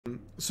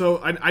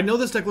So I know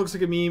this deck looks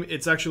like a meme.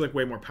 It's actually like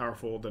way more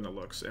powerful than it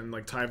looks, and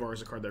like Tyvar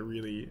is a card that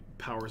really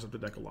powers up the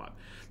deck a lot.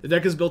 The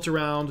deck is built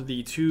around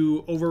the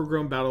 2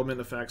 Overgrown Battlement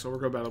effects,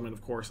 Overgrown Battlement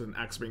of course, and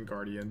Axebane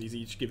Guardian. These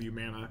each give you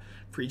mana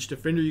for each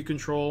defender you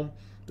control.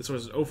 This one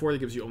is an 0-4 that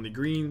gives you only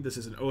green. This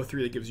is an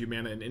 0-3 that gives you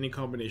mana in any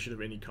combination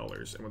of any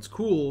colors. And what's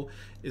cool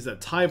is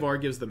that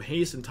Tyvar gives them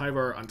haste, and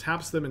Tyvar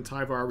untaps them, and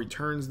Tyvar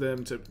returns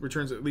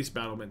at least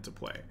Battlement to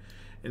play.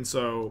 And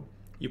so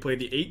you play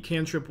the 8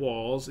 cantrip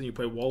walls, and you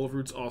play Wall of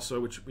Roots also,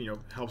 which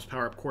helps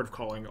power up Chord of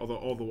Calling, although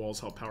all the walls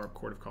help power up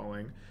Chord of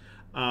Calling.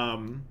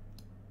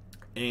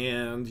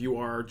 And you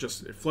are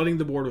just flooding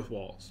the board with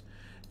walls.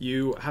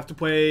 You have to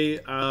play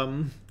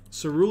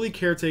Saruli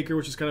Caretaker,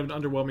 which is kind of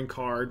an underwhelming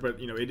card, but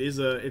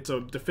it's a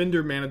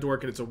defender mana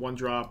dork, and it's a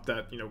 1-drop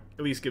that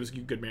at least gives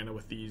you good mana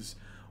with these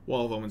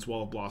Wall of Omens,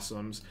 Wall of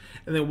Blossoms.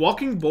 And then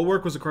Walking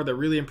Bulwark was a card that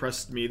really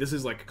impressed me. This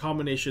is like a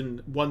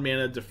combination 1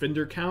 mana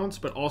defender counts,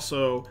 but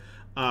also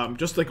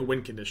just like a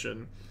win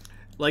condition.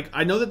 Like,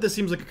 I know that this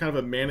seems like a kind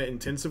of a mana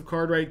intensive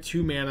card, right?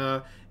 2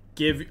 mana,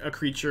 give a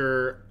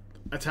creature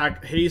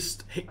attack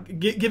haste.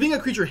 Giving a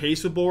creature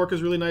haste with Bulwark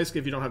is really nice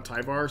if you don't have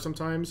Tyvar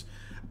sometimes,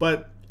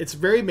 but it's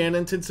very mana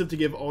intensive to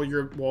give all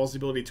your walls the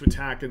ability to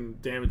attack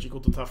and damage equal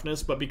to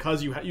toughness. But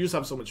because you just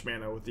have so much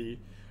mana with the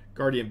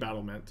Guardian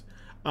Battlement,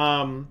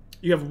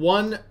 you have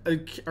 1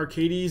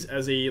 Arcades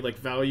as a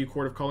value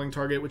Chord of Calling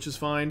target, which is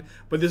fine.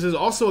 But this is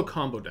also a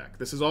combo deck.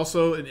 This is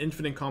also an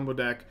infinite combo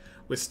deck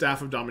with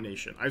Staff of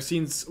Domination. I've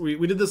seen we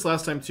did this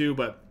last time too,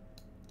 but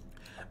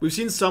we've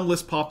seen some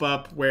lists pop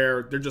up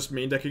where they're just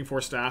main decking for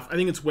Staff. I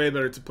think it's way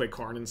better to play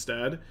Karn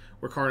instead,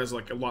 where Karn is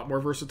like a lot more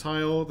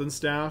versatile than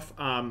Staff.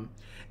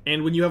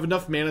 And when you have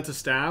enough mana to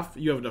Staff,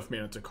 you have enough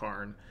mana to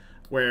Karn.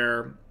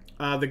 Where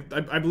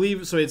I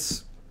believe so,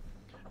 it's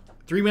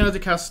 3 mana to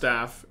cast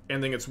Staff,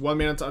 and then it's 1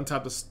 mana to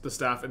untap the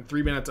Staff, and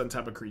 3 mana to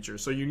untap a creature.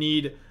 So you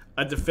need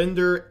a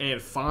defender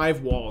and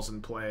 5 walls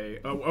in play,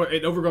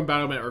 an Overgrown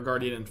Battlement or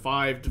Guardian and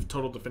 5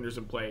 total defenders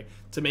in play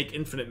to make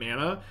infinite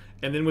mana.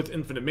 And then with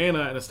infinite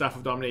mana and a Staff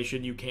of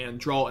Domination, you can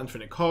draw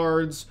infinite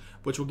cards,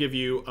 which will give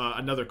you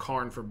another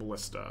Karn for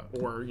Ballista,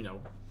 or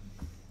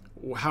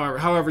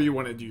however you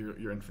want to do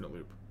your infinite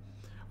loop.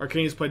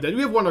 Arcades played dead.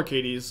 We have 1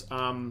 Arcades.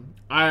 In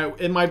my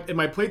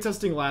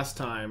playtesting last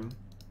time.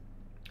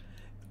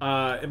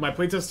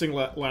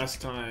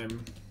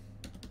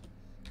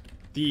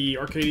 The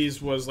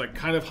Arcades was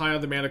kind of high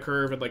on the mana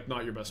curve and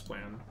not your best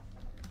plan.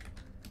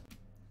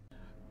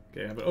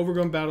 Okay, I have an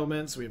Overgrown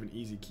Battlement, so we have an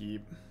easy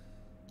keep.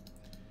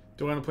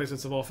 Do I want to play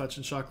sets of all fetch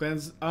and shock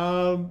lands?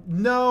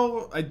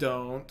 No, I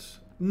don't.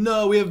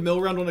 No, we have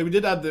mill round 1. We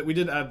did add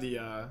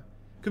the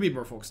could be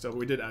Merfolk still, but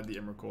we did add the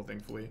Emrakul,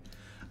 thankfully.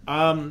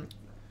 Not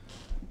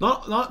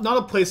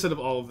a playset of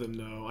all of them,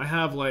 no.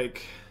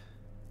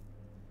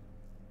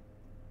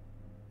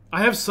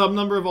 I have some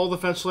number of all the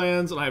fetch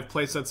lands, and I have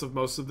playsets of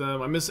most of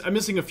them. I'm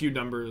missing a few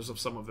numbers of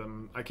some of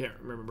them. I can't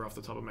remember off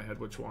the top of my head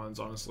which ones,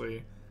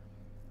 honestly.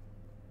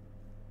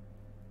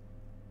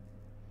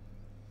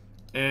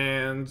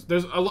 And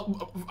there's a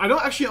lot. I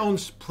don't actually own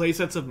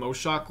playsets of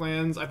most shock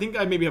lands. I think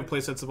I maybe have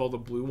playsets of all the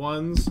blue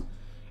ones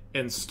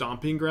and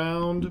Stomping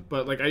Ground,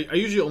 but I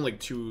usually own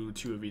two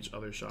of each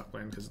other shock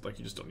land because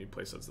you just don't need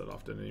playsets that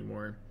often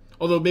anymore.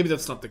 Although maybe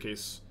that's not the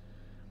case.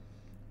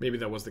 Maybe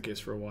that was the case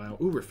for a while.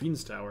 Ooh,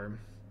 Rafine's Tower.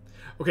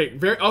 Okay,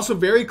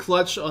 very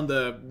clutch on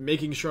the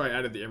making sure I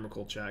added the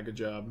Emrakul chat. Good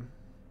job.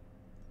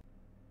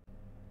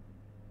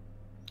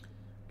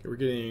 Okay, we're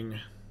getting, I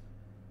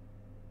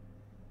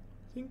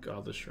think,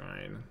 Godless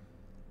Shrine.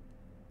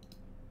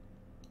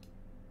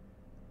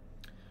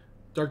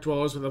 Dark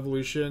Dwellers with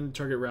Evolution,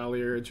 target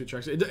Rallier, and 2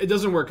 tracks. It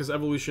doesn't work because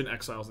Evolution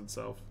exiles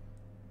itself.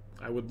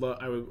 I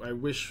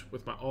wish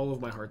with all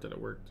of my heart that it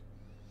worked.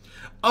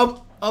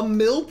 A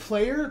mill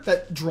player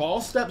that draw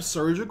step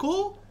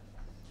surgical?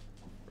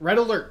 Red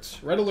alert.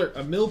 Red alert.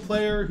 A mill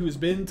player who's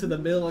been to the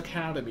Mill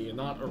Academy and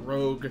not a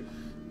rogue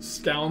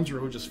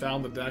scoundrel who just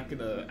found the deck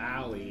in an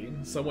alley.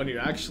 Someone who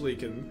actually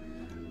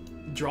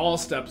can draw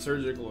step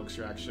surgical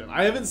extraction.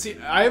 I haven't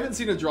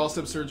seen a draw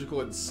step surgical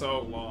in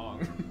so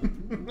long.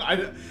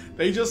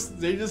 They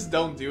just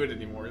don't do it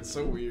anymore. It's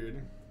so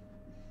weird.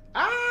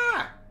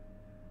 Ah!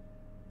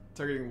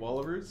 Targeting Wall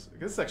of Roots? I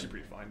guess it's actually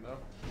pretty fine though.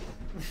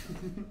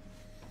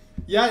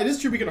 Yeah, it is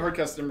true we can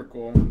hardcast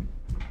Emrakul.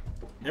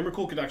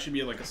 Emrakul could actually be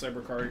a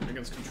cyber card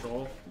against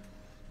control.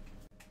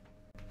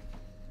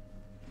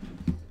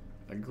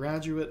 A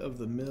graduate of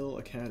the Mill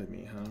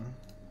Academy, huh?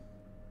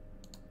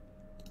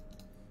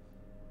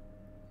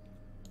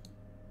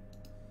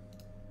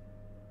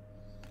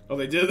 Oh,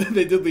 they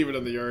did leave it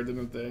in the yard,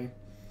 didn't they?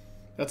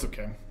 That's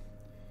okay.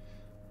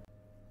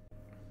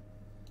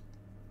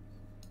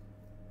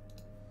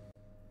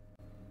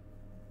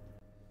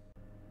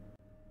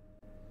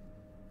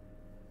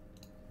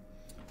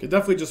 Could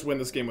definitely just win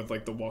this game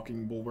with the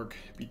Walking Bulwark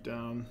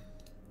beatdown.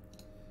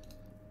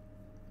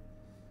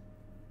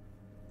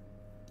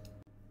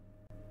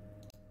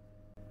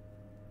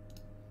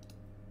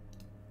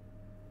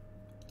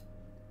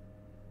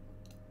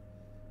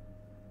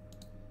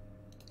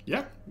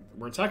 Yeah,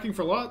 we're attacking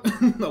for a lot.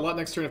 A lot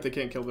next turn if they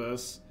can't kill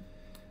this.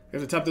 We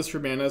have to tap this for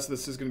mana, so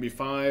this is going to be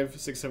 5,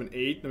 6, 7,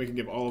 8. Then we can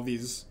give all of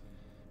these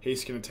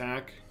haste can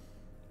attack.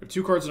 We have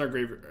 2 cards in our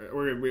graveyard.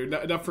 We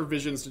have enough for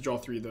visions to draw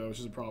 3, though, which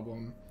is a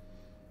problem.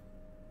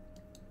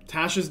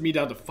 Tashes me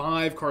down to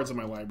 5 cards in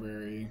my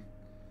library.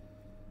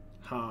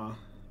 Huh.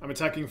 I'm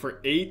attacking for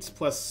 8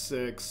 plus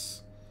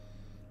 6.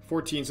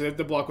 14, so they have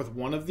to block with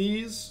 1 of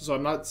these. So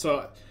I'm not...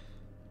 so.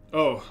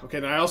 Oh, okay,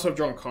 now I also have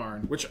drawn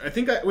Karn, which I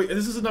think I... Wait,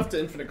 this is enough to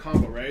infinite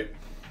combo, right?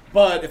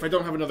 But if I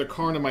don't have another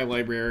Karn in my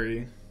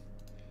library...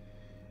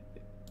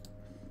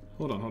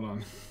 Hold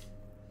on.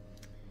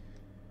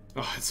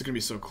 Oh, it's gonna be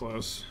so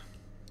close.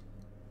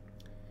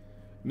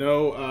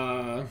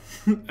 No,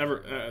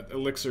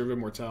 Elixir of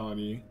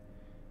Immortality.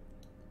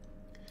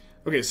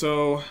 Okay,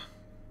 so...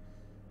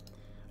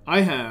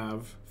 I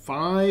have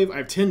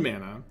 10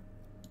 mana.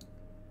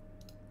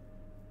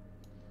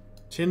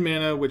 10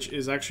 mana, which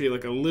is actually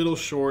like a little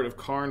short of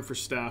Karn for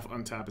Staff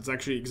untap. It's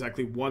actually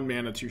exactly 1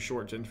 mana too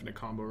short to infinite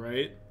combo,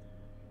 right?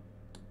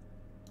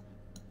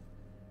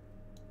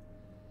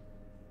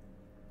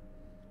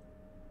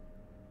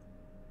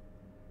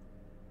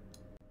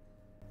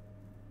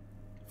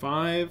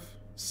 Five,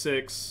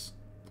 6,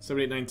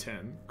 7, 8, 9,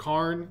 10.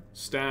 Karn,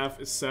 Staff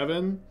is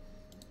 7.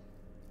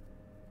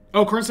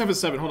 Oh, Karn Staff is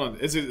 7. Hold on.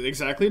 Is it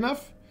exactly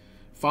enough?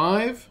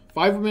 5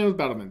 mana with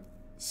Battlement.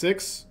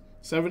 6,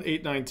 7,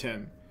 8, 9,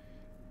 10.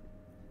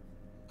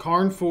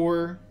 Karn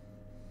 4,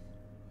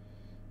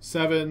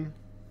 7.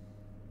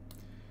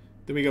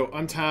 Then we go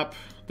untap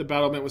the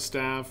Battlement with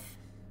Staff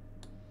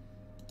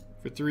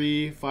for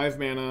 3, 5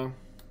 mana.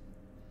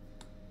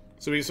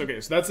 So he's okay.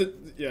 So that's it.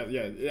 Yeah.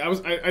 I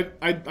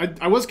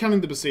was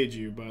counting the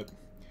Boseiju, but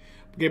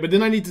okay. But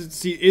then I need to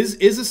see is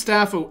a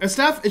staff. A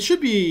staff. It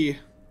should be.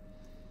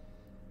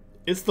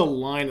 It's the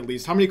line at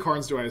least. How many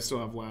Karns do I still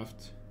have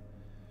left?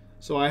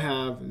 So I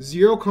have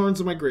 0 Karns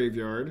in my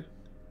graveyard.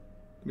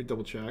 Let me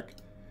double check.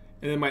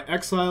 And in my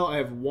exile, I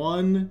have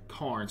 1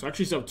 Karn. So I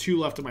actually still have 2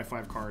 left of my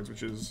 5 cards,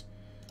 which is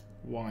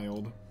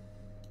wild.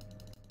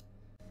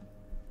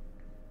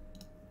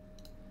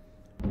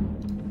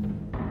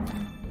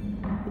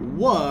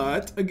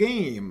 What a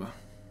game.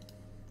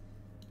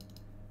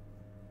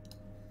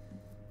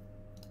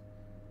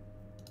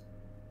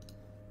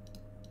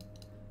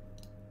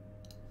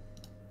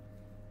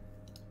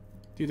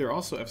 Dude, they're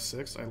also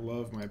F6. I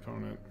love my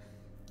opponent.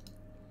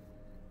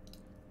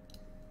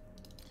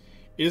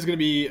 It is going to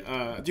be...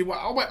 dude,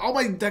 all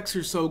my decks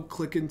are so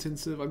click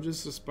intensive. I'm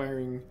just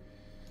aspiring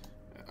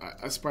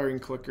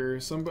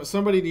clicker.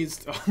 Somebody needs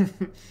to...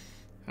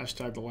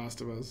 Hashtag The Last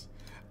of Us.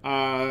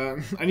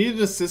 I need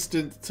an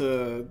assistant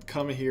to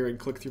come here and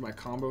click through my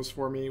combos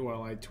for me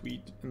while I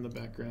tweet in the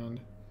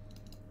background.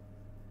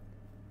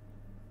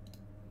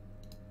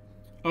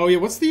 Oh yeah,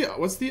 what's the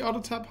auto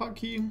tap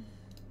hotkey?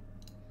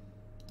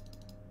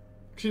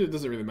 Actually, it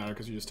doesn't really matter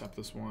because you just tap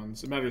this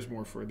once. It matters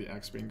more for the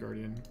Axebane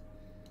Guardian.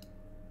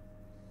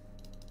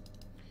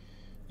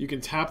 You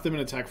can tap them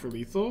and attack for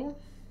lethal.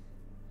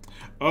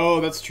 Oh,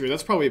 that's true.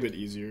 That's probably a bit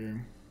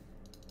easier.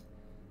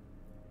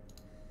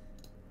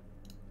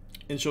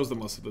 And shows them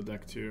less of the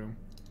deck too.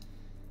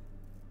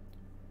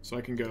 So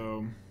I can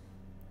go...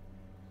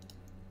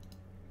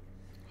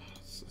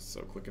 It's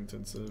so click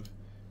intensive.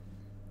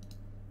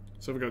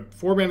 So if I go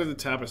 4 mana to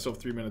tap, I still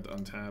have 3 mana to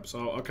untap.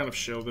 So I'll kind of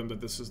show them that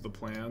this is the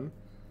plan.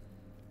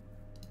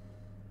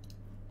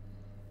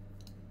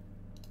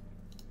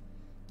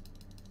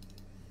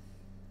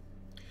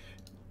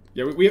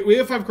 Yeah, we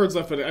have 5 cards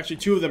left, but actually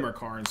 2 of them are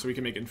Karn, so we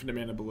can make infinite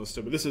mana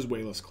Ballista. But this is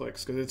way less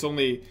clicks because it's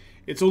only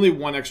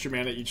 1 extra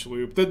mana each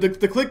loop.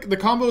 The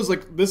combo is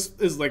like this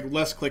is like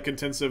less click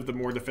intensive the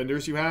more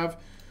defenders you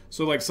have.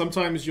 So like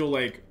sometimes you'll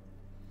like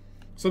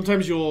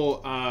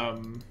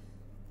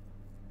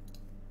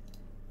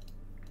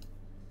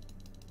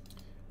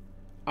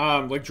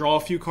draw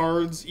a few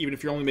cards even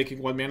if you're only making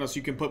 1 mana, so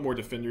you can put more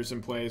defenders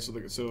in play.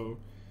 So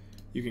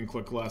you can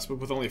click less. But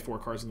with only 4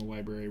 cards in the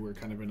library, we're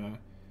kind of in a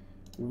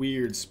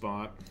weird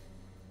spot.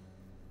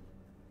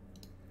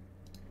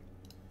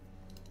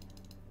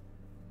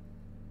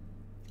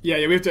 Yeah,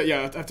 we have to. Yeah,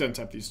 I have to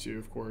untap these 2,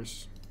 of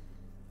course.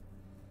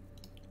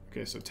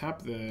 Okay, so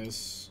tap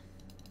this.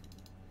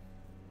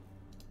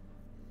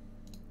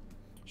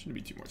 Shouldn't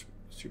be too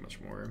much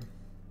more.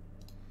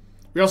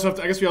 We also have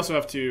to. I guess we also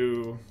have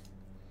to.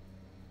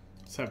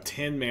 Let's have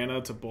 10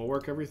 mana to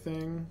bulwark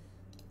everything.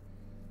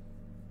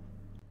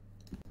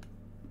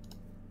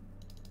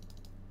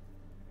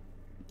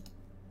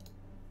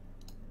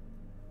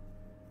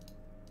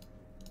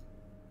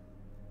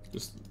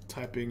 Just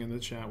typing in the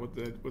chat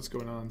what's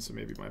going on, so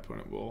maybe my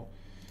opponent will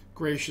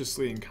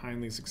graciously and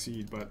kindly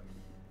succeed, but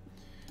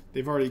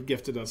they've already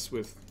gifted us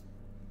with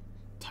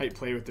tight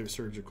play with their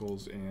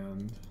surgicals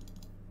and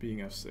being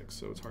F6,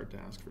 so it's hard to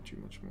ask for too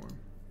much more.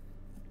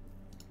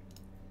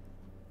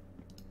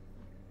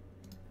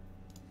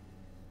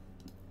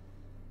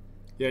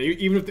 Yeah,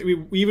 even if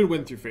we even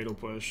went through Fatal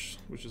Push,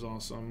 which is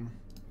awesome.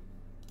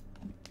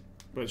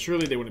 But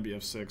surely they wouldn't be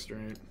F6,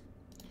 right?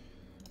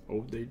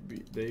 Oh,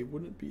 they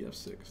wouldn't be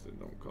F6. Then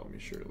don't call me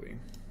Shirley.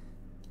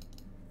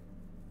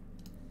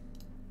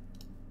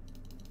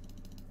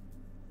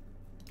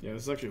 Yeah,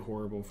 this is actually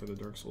horrible for the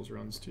Dark Souls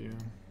runs too.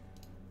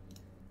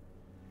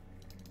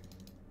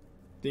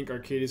 Think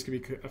Arcades could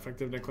be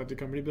effective in a collected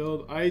company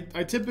build. I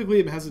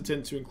typically am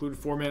hesitant to include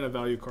 4 mana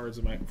value cards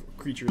in my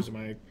creatures in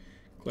my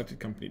collected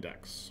company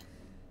decks.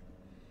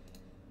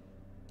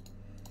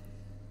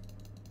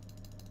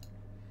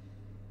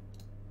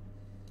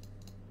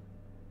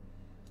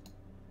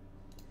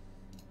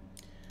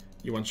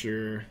 You want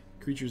your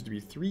creatures to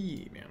be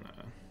 3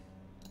 mana.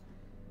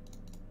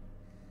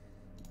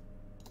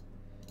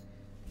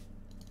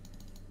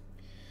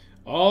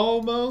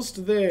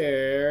 Almost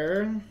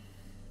there.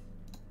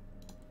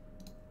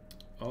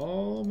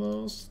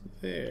 Almost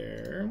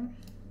there.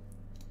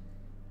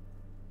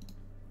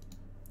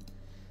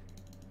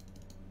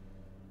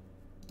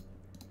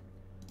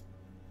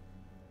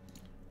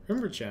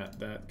 Remember, chat,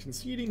 that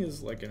conceding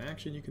is like an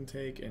action you can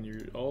take, and you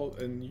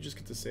just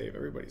get to save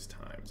everybody's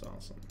time. It's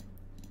awesome.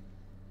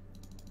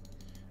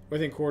 I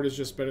think Chord is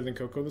just better than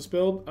Coco this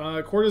build.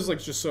 Chord is like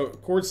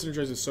Chord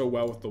synergizes so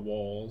well with the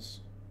walls.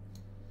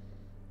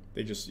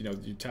 They just, you know,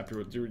 you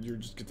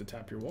just get to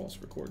tap your walls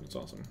for Chord. It's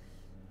awesome.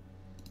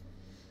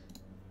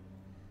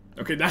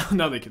 Okay,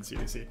 now they can see.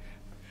 They see.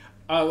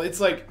 It's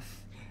like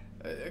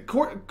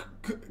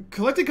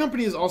Collected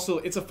Company is also,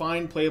 it's a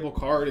fine playable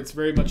card. It's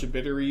very much a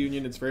Bitter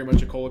Reunion. It's very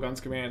much a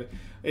Kolaghan's Command.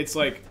 It's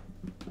like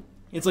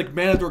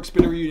Mana Dork's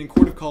Bitter Reunion,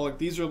 Chord of Calling.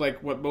 These are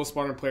like what most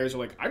modern players are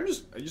like. I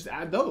just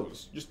add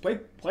those. Just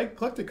play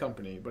Collected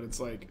Company. But it's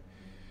like,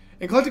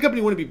 and Collected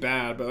Company wouldn't be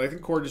bad. But I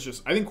think Chord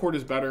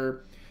is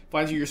better.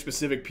 Finds you your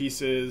specific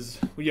pieces.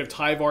 When you have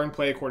Tyvar in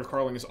play, Chord of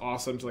Calling is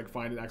awesome to like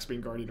find an Axebane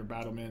Guardian or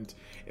Battlement.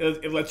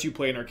 It lets you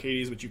play an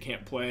Arcades, which you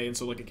can't play, and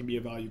so like it can be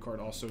a value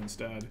card also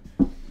instead.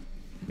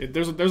 I think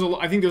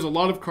there's a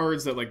lot of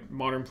cards that like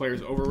modern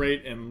players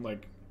overrate, and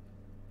like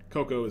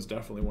Coco is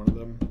definitely one of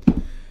them.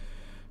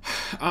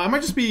 I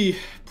might just be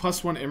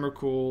 +1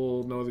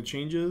 Emrakul, no other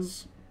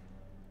changes.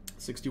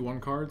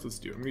 61 cards. Let's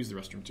do it. I'm gonna use the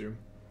restroom too.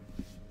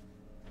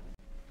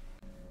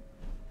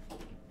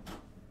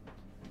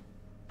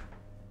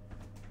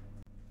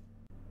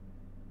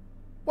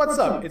 What's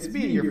up? It's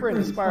me, your friend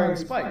Aspiring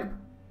Spike.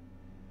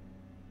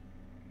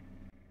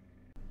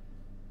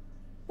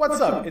 What's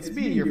up? It's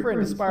me, your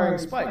friend Aspiring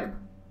Spike.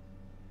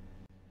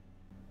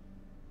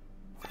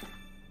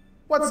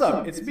 What's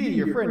up? It's me,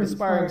 your friend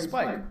Aspiring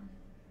Spike.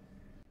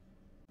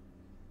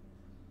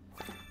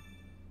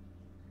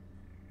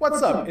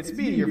 What's up? It's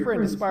me, your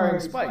friend Aspiring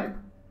Spike.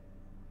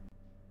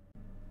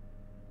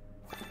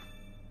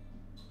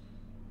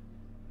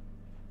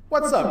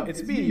 What's up?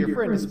 It's me, your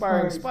friend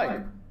Aspiring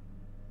Spike.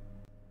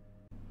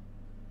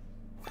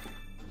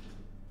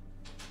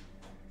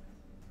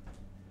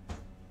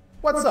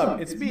 What's up?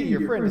 It's me,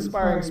 your friend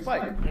Aspiring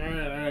Spike.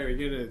 Alright, we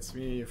get it. It's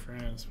me, your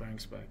friend Aspiring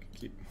Spike.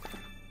 Keep.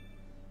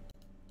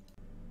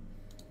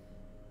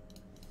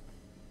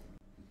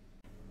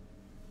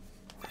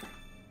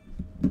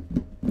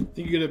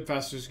 Think you get a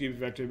faster escape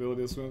vector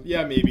ability this one?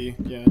 Yeah, maybe.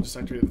 Yeah, just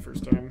activate it the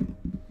first time.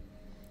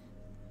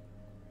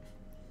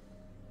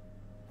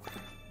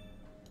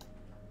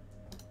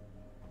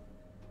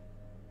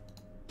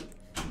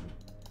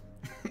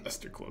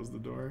 Esther closed the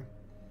door.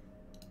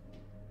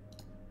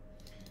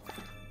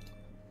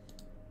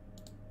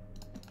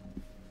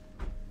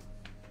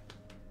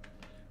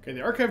 Okay,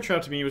 the Archive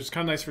Trap to me, which is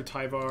kind of nice for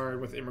Tyvar.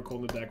 With Emrakul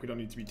in the deck, we don't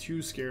need to be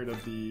too scared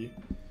of the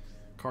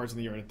cards in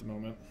the yard at the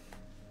moment.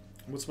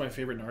 What's my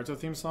favorite Naruto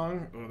theme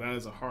song? Oh, that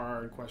is a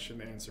hard question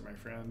to answer, my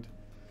friend.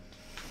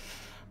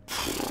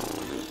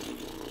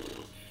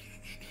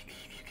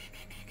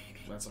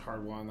 That's a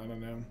hard one. I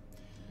don't know.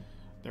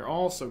 They're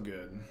all so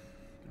good.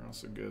 They're all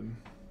so good.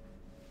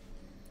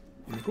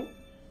 Cool.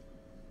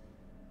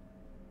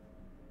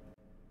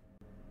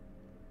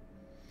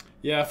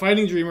 Yeah,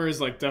 Finding Dreamer is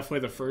like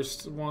definitely the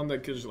first one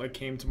that like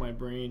came to my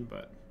brain,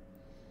 but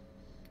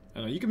I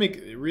don't know. You can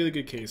make a really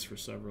good case for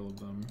several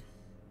of them.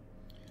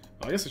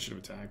 Oh, I guess I should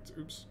have attacked.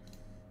 Oops.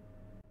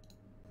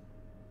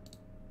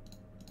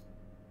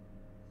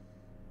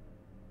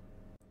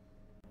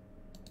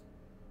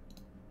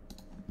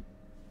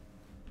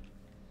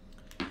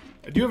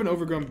 I do have an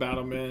Overgrown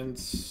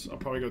Battlement. I'll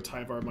probably go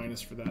Tyvar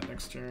minus for that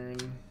next turn.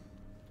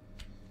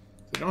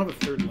 I don't have a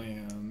third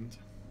land.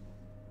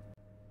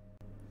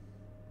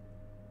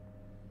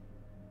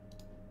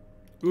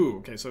 Ooh,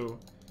 okay, so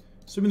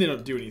assuming they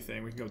don't do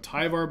anything, we can go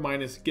Tyvar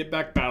minus, get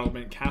back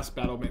Battlement, cast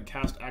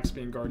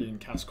Axebane Guardian,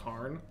 cast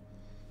Karn.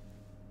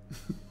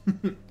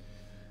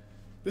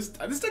 This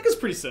deck is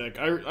pretty sick.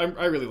 I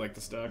really like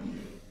this deck.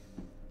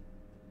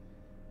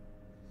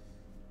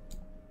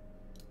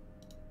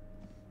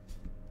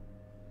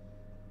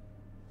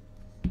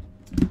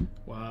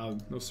 Wow,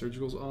 no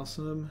surgical's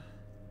awesome.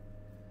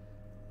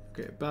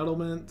 Okay,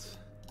 Battlement.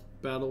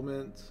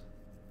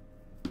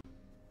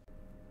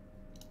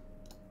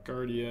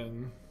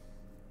 Guardian.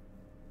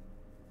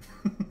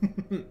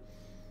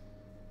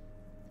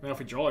 Now if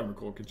we draw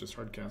Emrakul, we could just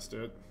hardcast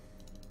it.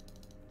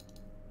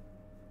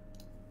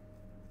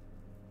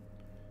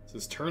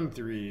 This is turn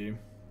 3.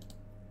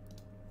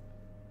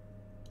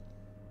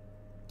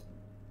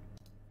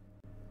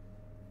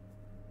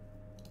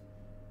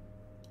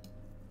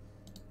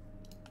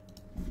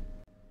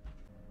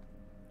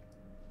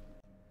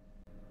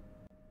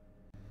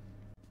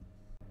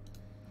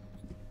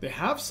 They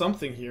have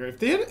something here.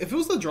 If it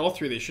was the draw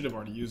 3, they should have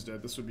already used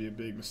it. This would be a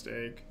big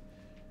mistake.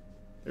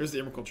 There's the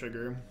Emrakul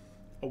trigger.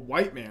 A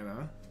white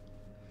mana.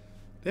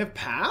 They have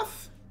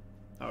Path?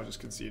 I was just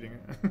conceding.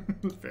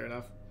 Fair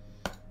enough.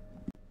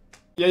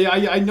 Yeah,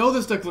 I know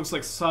this deck looks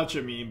like such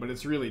a meme, but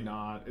it's really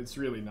not. It's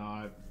really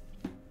not.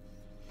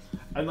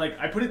 And like,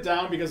 I put it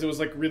down because it was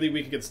like really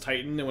weak against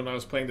Titan, and when I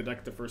was playing the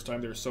deck the first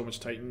time, there was so much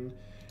Titan.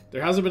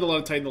 There hasn't been a lot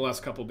of Titan the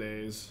last couple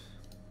days,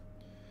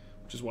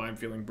 which is why I'm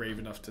feeling brave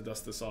enough to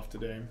dust this off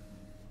today.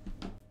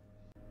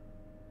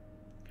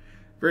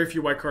 Very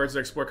few white cards that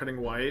explore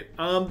cutting white.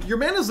 Your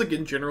mana's like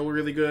in general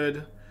really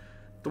good.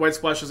 The white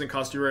splash doesn't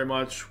cost you very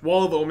much.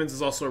 Wall of Omens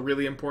is also a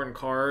really important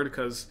card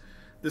because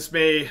this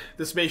may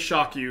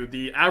shock you.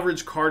 The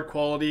average card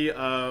quality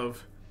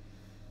of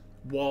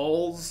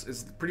walls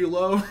is pretty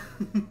low,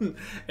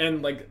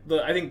 and like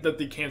I think that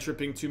the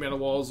cantripping 2-mana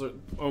walls,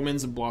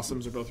 Omens and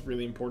Blossoms, are both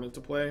really important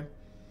to play.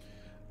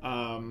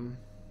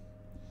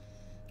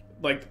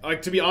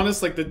 Like to be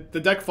honest, like the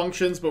deck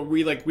functions, but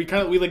we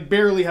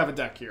barely have a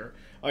deck here.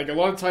 Like a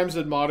lot of times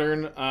in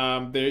Modern,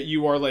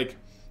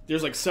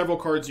 there's like several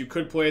cards you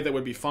could play that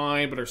would be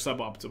fine but are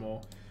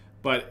suboptimal.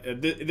 But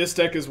this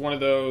deck is one of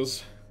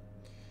those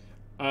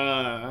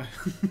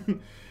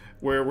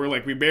where we're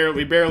like we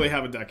barely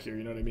have a deck here.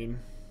 You know what I mean?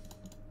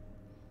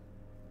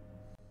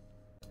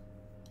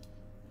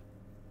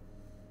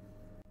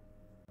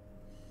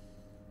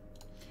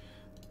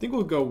 I think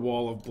we'll go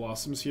Wall of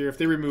Blossoms here. If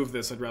they remove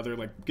this, I'd rather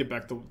like get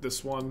back to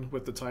this one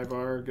with the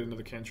Tyvar, get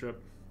another cantrip.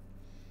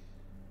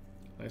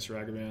 Nice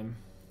Ragavan.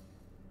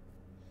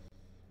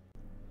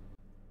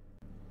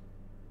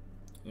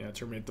 Yeah,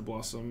 terminate the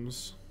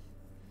Blossoms.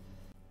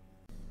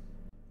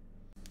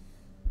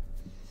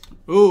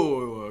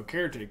 Ooh,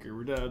 Caretaker,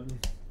 we're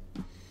dead.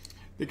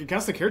 They can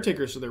cast the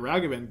Caretaker so their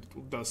Ragavan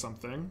does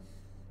something.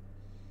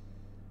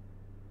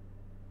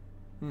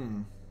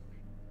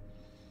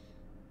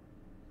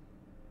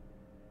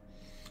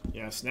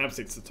 Yeah, Snap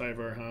takes the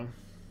Tyvar, huh?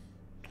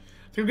 I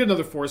think we'll get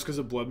another Force because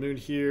of Blood Moon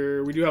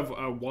here. We do have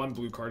one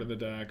blue card in the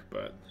deck,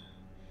 but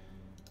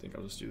I think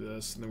I'll just do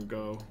this. And then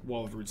we'll go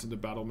Wall of Roots into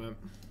Battlement.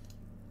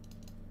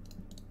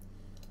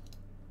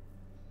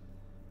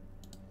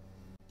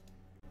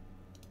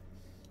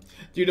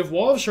 Dude, if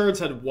Wall of Shards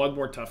had one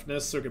more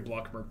toughness so it could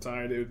block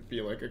Murktide, it would be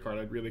like a card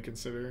I'd really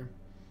consider.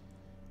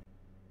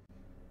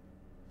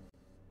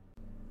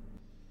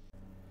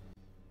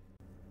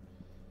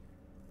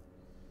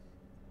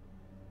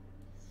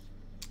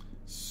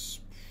 So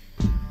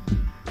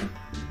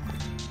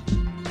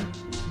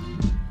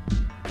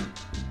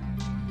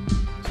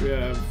we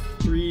have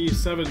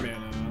 7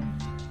 mana.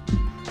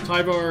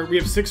 Tyvar, we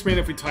have 6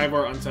 mana if we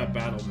Tyvar untap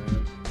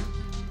Battlement.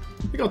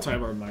 I think I'll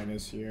Tyvar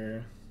minus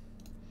here.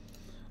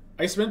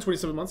 Axebane,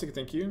 27 months,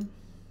 thank you.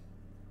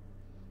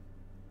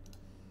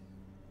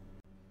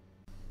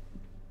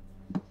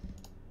 I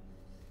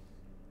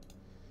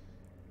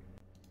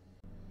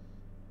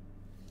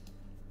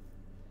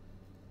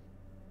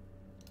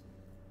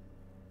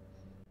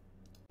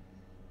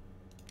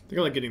think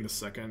I like getting the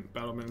second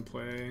Battlement in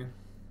play.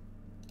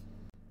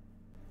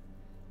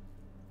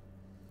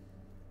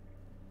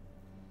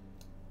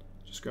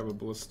 Just grab a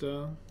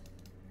Ballista.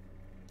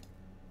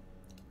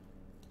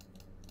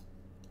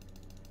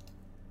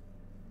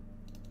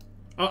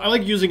 I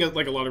like using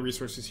like a lot of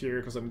resources here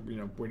because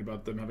I'm worried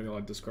about them having a lot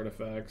of discard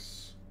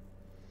effects.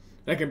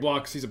 I can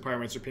block Season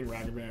Pyromancer, ping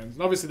Ragavan,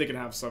 and obviously they can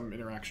have some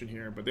interaction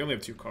here, but they only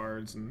have 2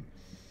 cards, and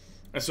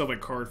I still have like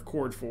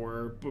Chord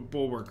for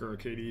Bulwark or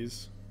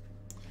Arcades.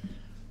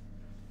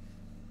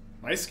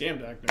 Nice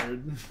scam deck,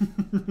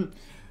 nerd.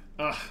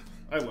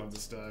 I love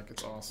this deck.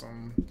 It's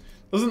awesome.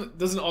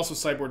 Doesn't also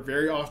sideboard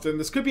very often.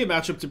 This could be a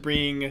matchup to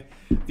bring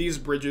these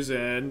bridges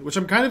in, which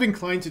I'm kind of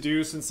inclined to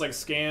do since like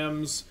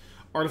scams.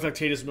 Artifact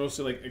hate is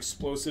mostly like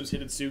explosives,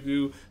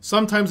 Hidetsugu.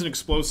 Sometimes in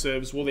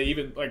explosives, will they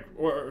even like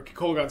or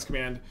Kolaghan's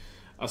command?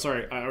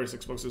 Sorry, I always say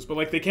explosives, but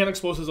like they can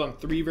explosives on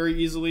 3 very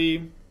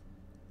easily.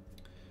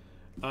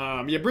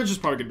 Yeah, bridge is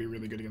probably gonna be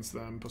really good against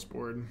them post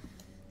board.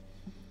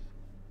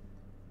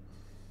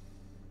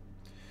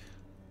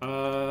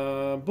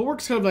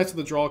 Bulwark's kind of nice to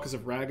the draw because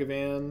of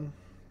Ragavan.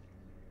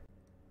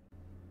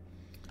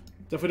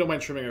 Definitely don't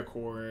mind trimming a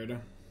Chord. You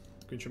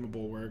can trim a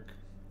Bulwark.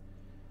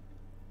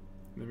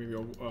 And then maybe a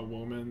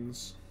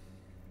Womens.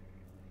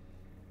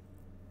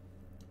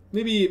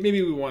 Maybe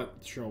we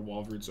want to trim a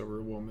Wall of Roots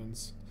over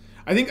Womens.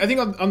 I think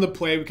on the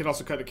play we can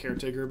also cut a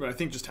Caretaker, but I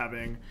think just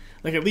having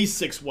like at least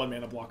 6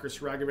 1-mana blockers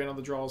for Ragavan on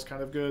the draw is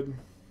kind of good.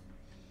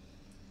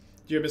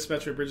 Do you have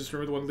mismatch your bridges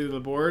for the one leading the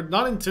board?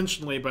 Not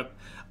intentionally, but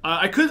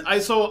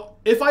so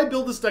if I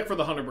build this deck for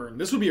the Hunter Burn,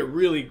 this would be a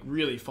really,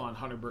 really fun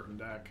Hunter Burn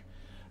deck.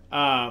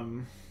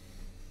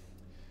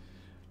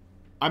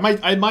 I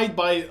might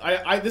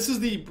buy this is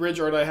the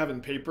bridge art I have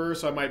in paper,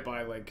 so I might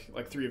buy like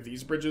 3 of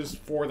these bridges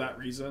for that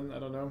reason. I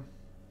don't know.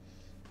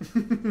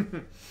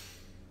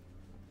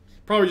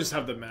 Probably just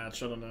have the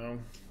match, I don't know.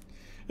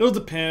 It'll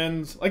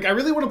depend. Like I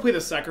really want to play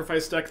the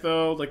sacrifice deck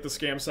though, like the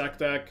scam sack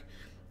deck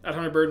at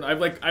Hunter Burden. I've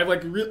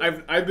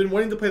been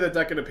wanting to play that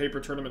deck in a paper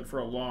tournament for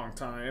a long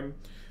time.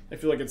 I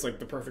feel like it's like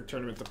the perfect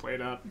tournament to play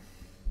it at.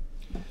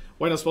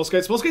 Why not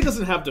Spellskite? Spellskite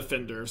doesn't have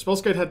Defender. If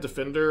Spellskite had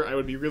Defender, I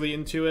would be really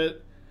into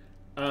it.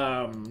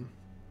 But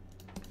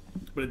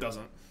it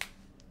doesn't.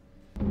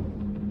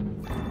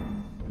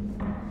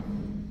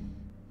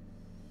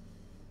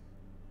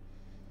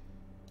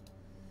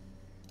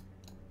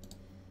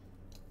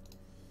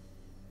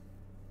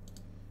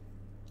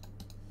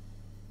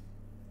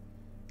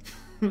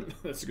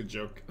 That's a good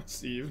joke,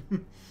 Steve.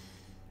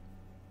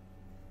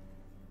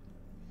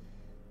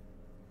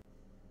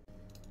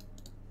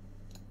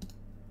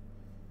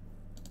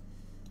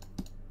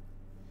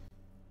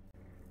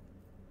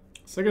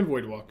 Second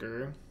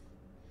Voidwalker.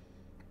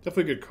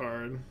 Definitely a good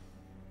card.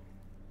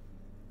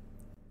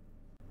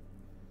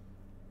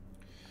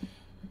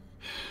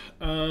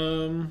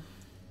 I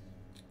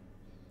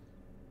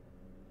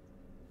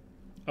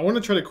want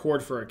to try to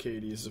Chord for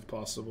Arcades if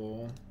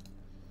possible.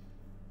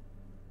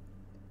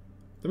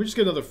 Let me just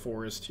get another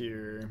forest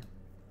here.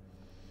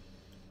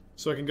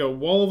 So I can go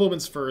Wall of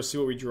Omens first, see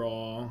what we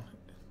draw.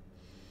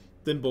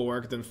 Then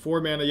Bulwark, then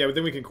 4 mana. Yeah, but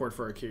then we can Chord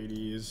for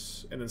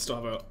Arcades. And then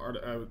still have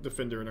a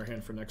Defender in our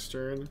hand for next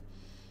turn.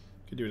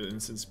 Could do it at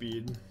instant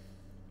speed.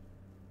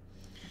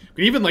 We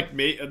could even like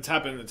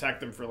tap and attack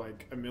them for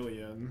like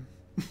 1,000,000.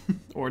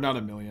 Or not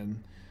 1,000,000.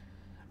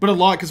 But a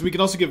lot, because we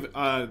could also give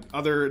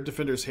other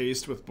defenders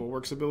haste with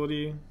Bulwark's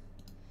ability.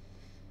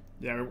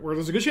 Yeah,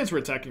 there's a good chance we're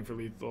attacking for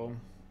lethal.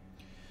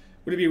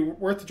 Would it be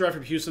worth to drive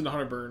from Houston to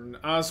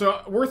Hunterburn?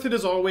 So worth it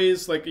is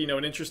always like, you know,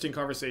 an interesting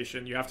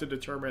conversation. You have to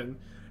determine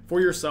for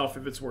yourself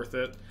if it's worth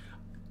it.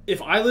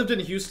 If I lived in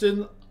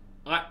Houston,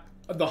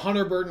 the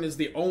Hunterburn is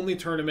the only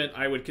tournament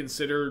I would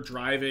consider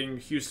driving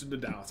Houston to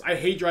Dallas. I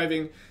hate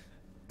driving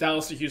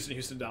Dallas to Houston,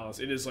 Houston to Dallas.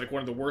 It is like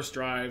one of the worst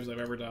drives I've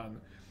ever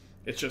done.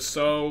 It's just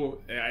so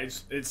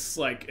it's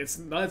like it's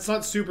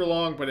not super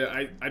long, but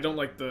I don't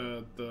like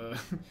the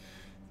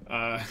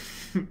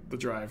the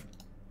drive.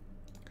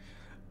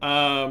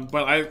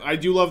 But I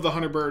do love the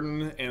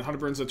Hunterburn, and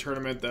Hunterburn's a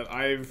tournament that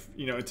I've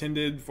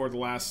attended for the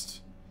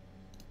last.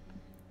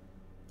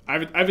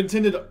 I've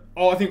attended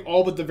I think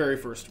all but the very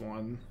first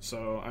one,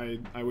 so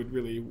I would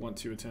really want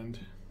to attend.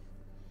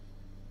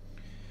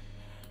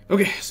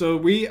 Okay, so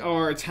we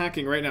are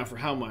attacking right now for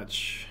how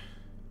much?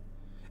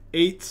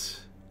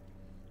 8,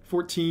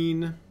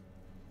 14.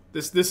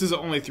 This is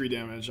only 3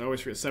 damage. I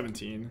always forget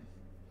 17.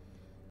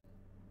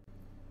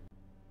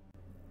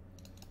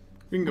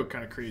 We can go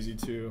kind of crazy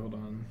too. Hold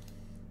on.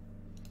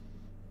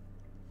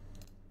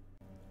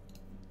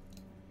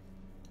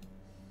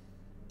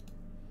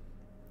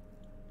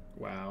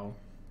 Wow.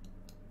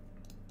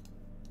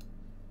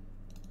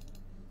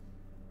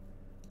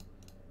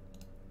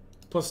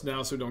 Plus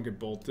now, so we don't get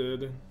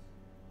bolted.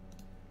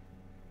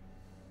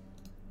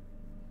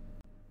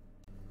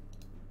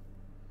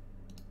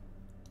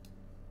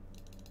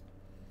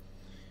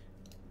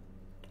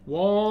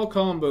 Wall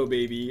combo,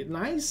 baby.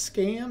 Nice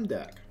scam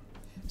deck.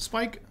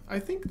 Spike, I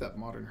think that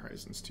Modern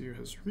Horizons 2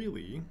 has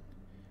really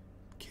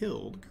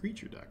killed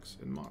creature decks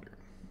in Modern.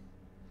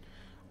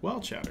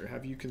 Well, chatter,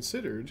 have you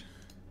considered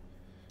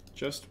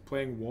just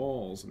playing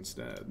walls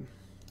instead?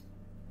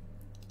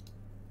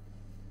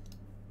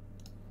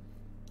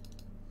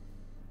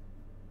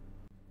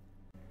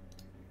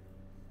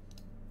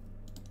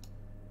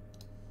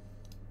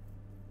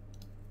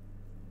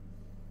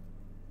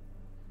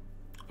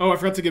 Oh, I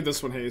forgot to give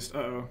this one haste.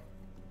 Uh-oh.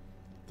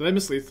 Did I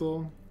miss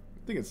lethal?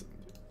 I think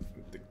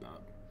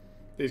not.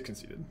 They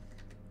conceded.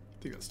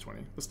 I think that's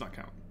 20. Let's not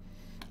count.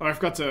 Oh, I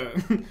forgot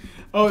to...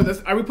 Oh, I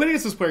played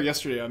against this player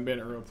yesterday on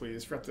Banner Row,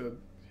 please. Forgot to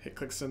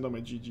click send on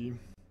my GG.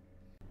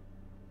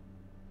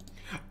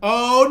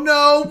 Oh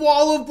no!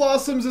 Wall of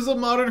Blossoms is a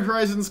Modern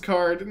Horizons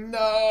card.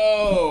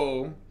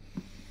 No!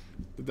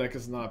 The deck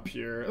is not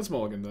pure. Let's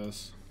mulligan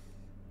this.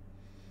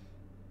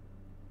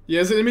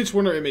 Yeah, is it image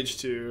 1 or image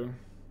 2?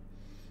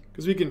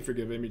 Because we can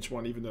forgive image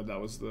 1 even though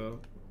that was the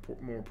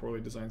more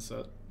poorly designed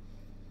set.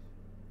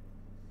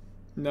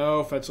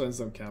 No, fetch lands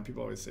don't count.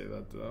 People always say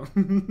that though.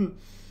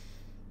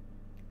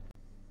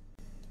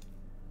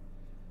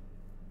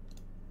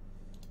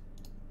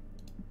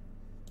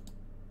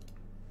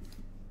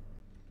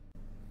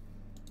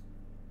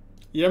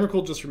 Yeah,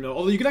 Emrakul just for mill.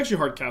 Although you can actually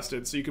hard cast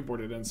it, so you could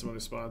board it in some other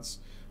spots.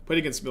 Played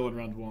against Mill in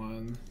round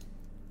 1.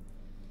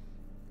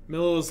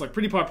 Mill is like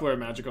pretty popular in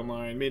Magic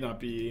Online. May not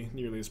be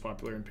nearly as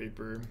popular in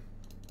paper.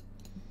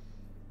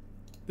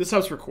 This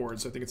house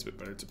records, so I think it's a bit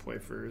better to play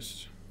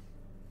first.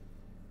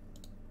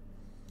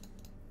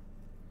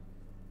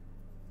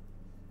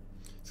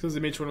 It's because the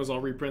MH1 was all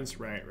reprints?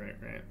 Right.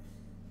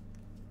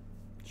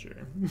 Sure.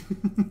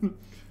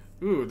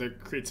 Ooh, the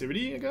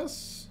creativity, I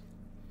guess?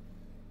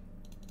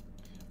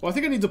 Well, I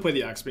think I need to play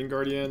the Axebane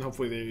Guardian.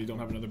 Hopefully they don't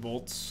have another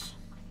bolts.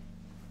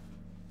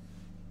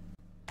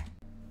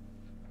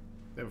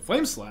 They have a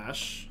Flame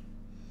Slash.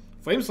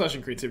 Flame Slash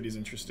and creativity is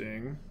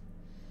interesting.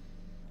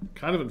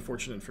 Kind of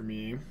unfortunate for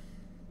me.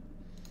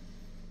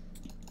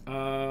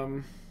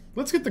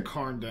 Let's get the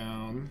Karn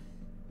down.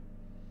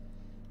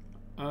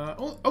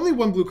 Only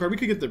 1 blue card. We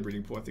could get the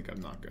breeding pool. I think I'm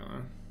not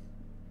gonna.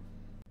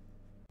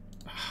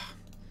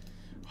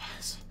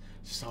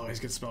 just always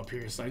get spell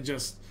pierced.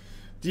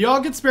 Do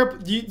y'all get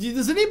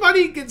does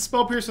anybody get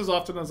spell pierced as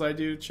often as I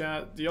do,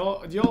 chat? Do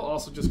y'all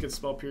also just get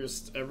spell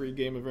pierced every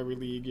game of every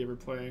league you ever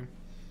play?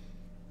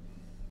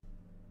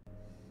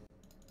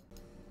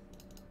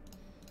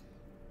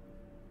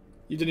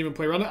 You didn't even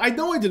play around it? I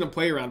know I didn't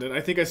play around it.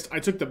 I think I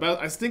took the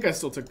best. I think I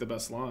still took the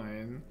best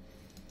line.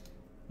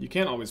 You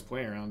can't always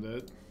play around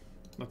it.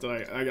 Not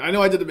that I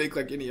know I didn't make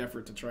like any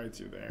effort to try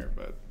to there,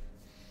 but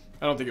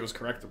I don't think it was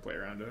correct to play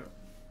around it.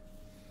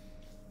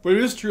 But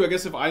it is true, I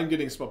guess if I'm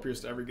getting spell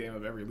pierced every game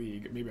of every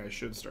league, maybe I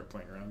should start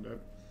playing around it.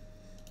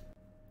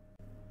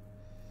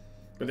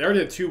 But they already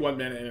had 2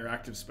 1-mana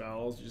interactive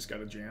spells. You just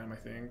gotta jam, I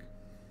think.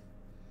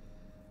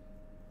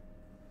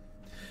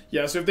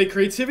 Yeah, so if they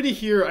creativity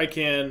here, I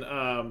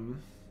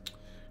can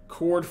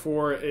chord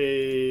for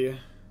a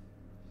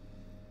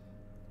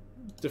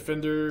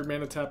defender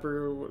mana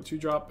tapper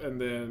 2-drop,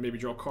 and then maybe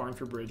draw Karn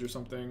for bridge or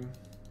something.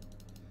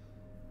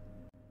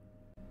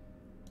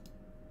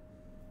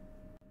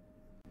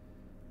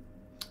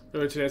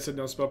 Earlier today I said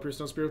no spell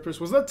pierce, no spirit pierce.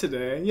 Was that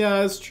today?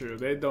 Yeah, that's true.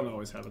 They don't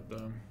always have it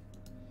though.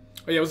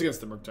 Oh yeah, it was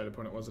against the Murktide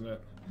opponent, wasn't it?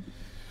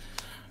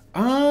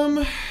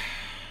 I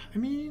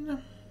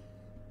mean,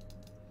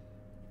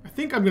 I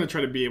think I'm gonna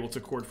try to be able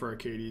to chord for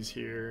Arcades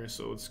here,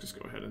 so let's just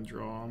go ahead and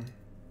draw.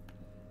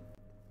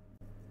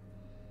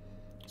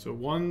 So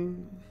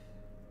 1,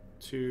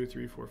 2,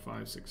 3, 4,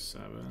 5, 6,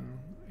 7,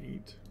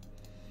 8.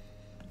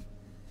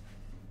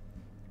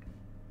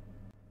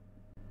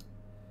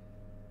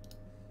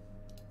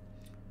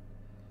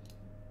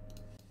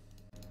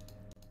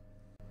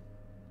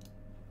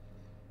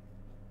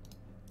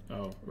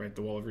 Oh, right,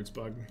 the Wall of Roots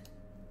bug.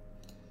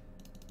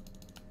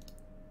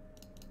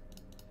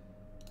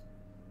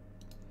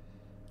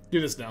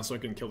 Do this now so I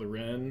can kill the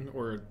Wren,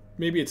 or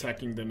maybe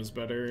attacking them is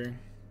better.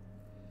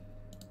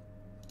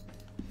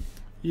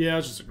 Yeah,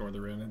 I'll just ignore the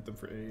Wren, hit them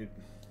for 8.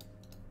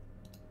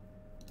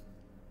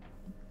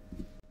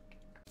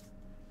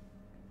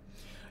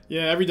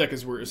 Yeah, every deck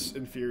is worse,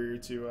 inferior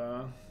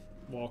to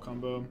wall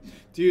combo.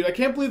 Dude, I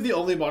can't believe the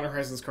only Modern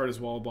Horizons card is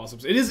Wall of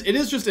Blossoms. It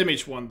is just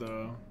MH1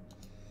 though.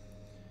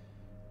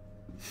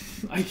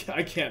 I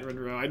can't run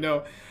row. I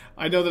know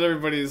that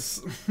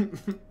everybody's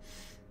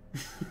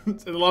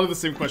a lot of the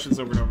same questions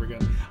over and over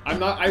again.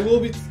 I will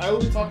be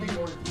talking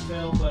more in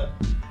detail, but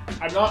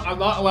I'm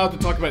not allowed to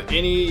talk about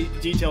any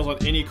details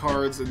on any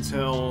cards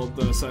until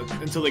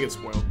they get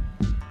spoiled.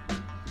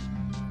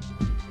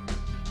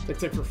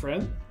 Tech for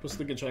friend. Post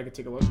the link in chat. I can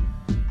take a look.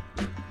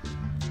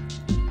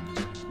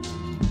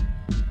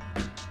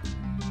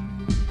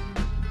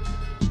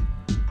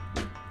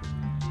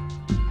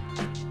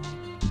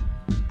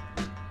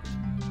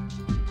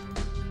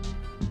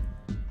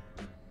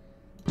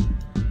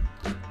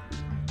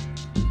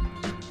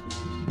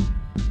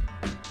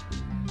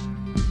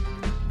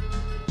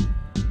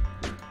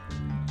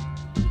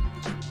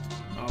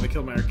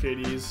 Kill my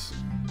Arcades.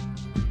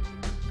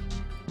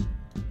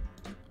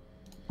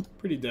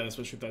 Pretty dead,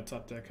 especially with that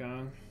top deck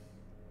on.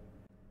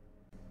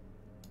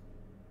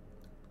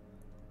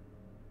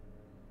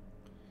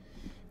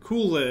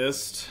 Cool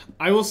list.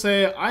 I will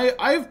say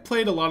I've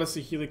played a lot of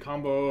Saheeli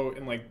combo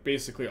and like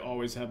basically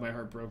always had my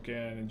heart broken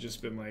and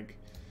just been like,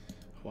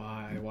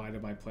 why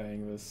am I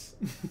playing this?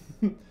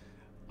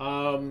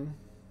 I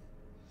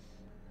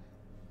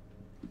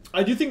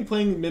do think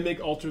playing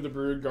Mimic Alter the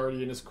Brood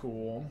Guardian is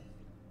cool.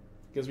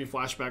 Gives me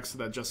flashbacks to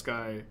that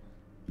Jeskai.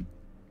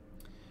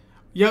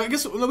 Yeah, I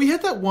guess we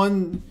had that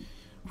one.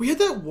 We had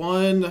that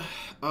one.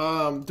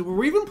 Were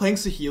we even playing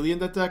Saheeli in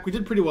that deck? We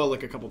did pretty well,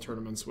 like a couple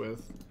tournaments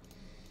with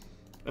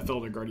a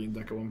Felder Guardian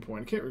deck at one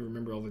point. I can't really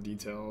remember all the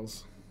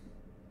details.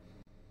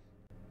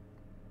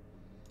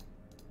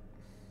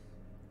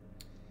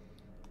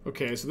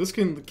 Okay, so this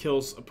can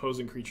kill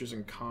opposing creatures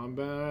in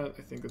combat.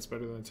 I think that's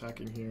better than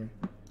attacking here.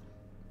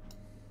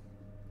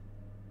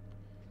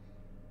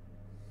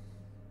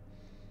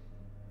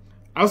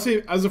 I'll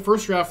say, as a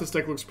first draft, this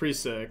deck looks pretty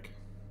sick.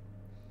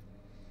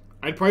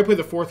 I'd probably play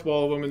the 4th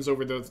Wall of Omens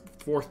over the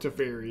 4th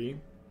Teferi,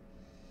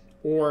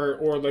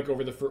 or like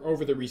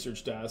over the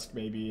research desk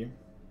maybe.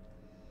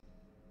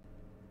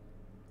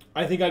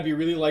 I think I'd be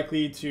really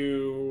likely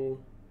to.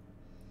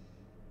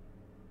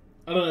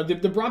 I don't know.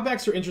 The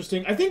brought-backs are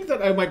interesting. I think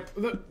that I might.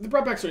 The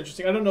brought-backs are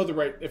interesting. I don't know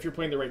if you're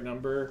playing the right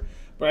number,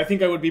 but I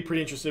think I would be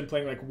pretty interested in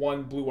playing like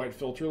 1 blue-white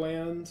filter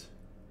land.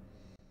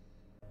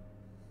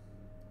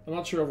 I'm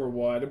not sure over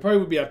what. It probably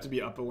would have to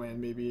be up a land,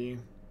 maybe.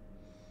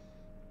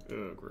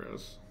 Ugh,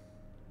 gross.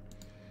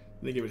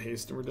 They give it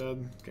haste and we're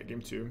dead. Okay,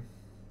 game 2.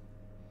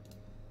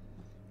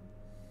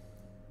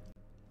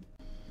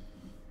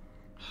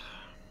 I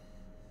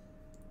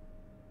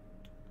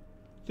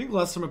think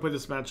last time I played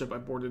this matchup, I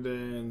boarded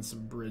in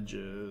some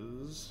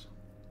bridges.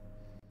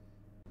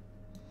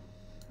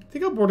 I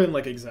think I'll board in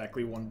like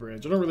exactly 1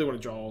 bridge. I don't really want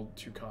to draw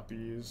 2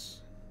 copies.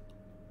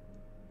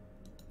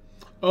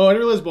 Oh, I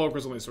didn't realize Bulwark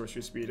was only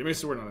sorcery speed. I mean,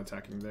 so we're not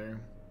attacking there.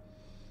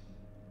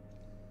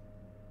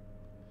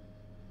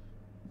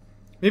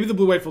 Maybe the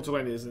blue-white filter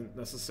line isn't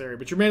necessary,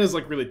 but your mana is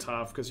like really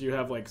tough because you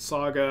have like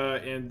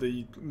Saga and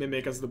the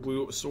Mimic as the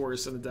blue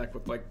source in the deck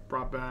with like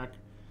brought back.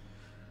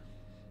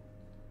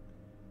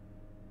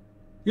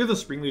 You have the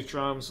Springleaf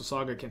Drum, so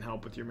Saga can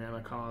help with your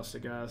mana cost, I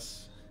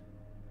guess.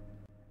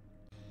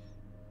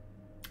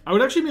 I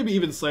would actually maybe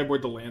even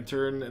sideboard the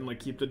Lantern and like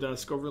keep the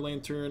desk over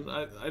Lantern.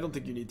 I don't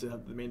think you need to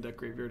have the main deck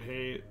Graveyard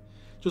Hate.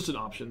 Just an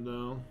option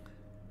though.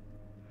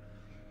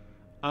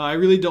 I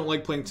really don't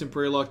like playing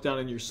Temporary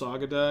Lockdown in your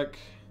Saga deck.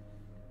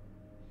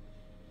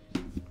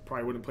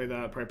 Probably wouldn't play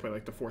that. Probably play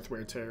like the 4th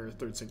Wear Tear,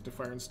 3rd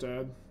Sanctifier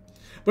instead.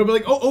 But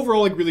like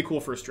overall, like really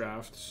cool first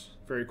draft.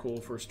 Very cool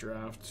first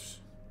draft.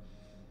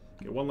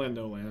 Okay, 1 land,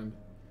 no land.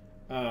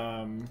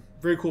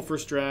 Very cool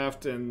first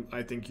draft, and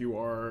I think you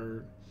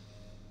are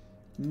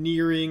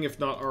nearing, if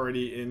not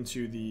already,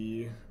 into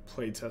the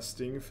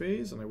playtesting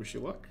phase, and I wish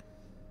you luck.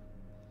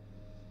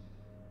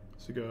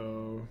 So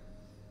go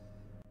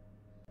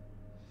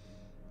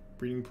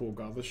Breeding Pool,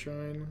 Godless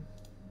Shrine.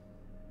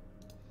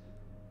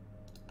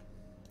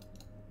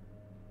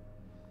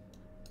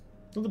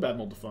 Not a bad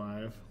mold to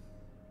 5.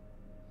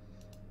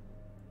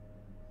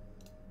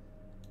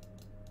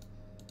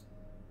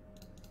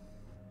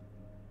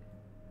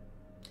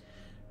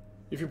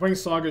 If you're playing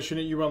Saga,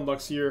 shouldn't you run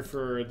Luxior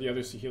for the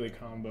other Saheeli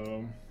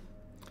combo?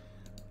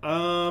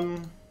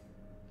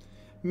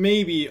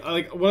 Maybe.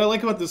 What I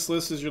like about this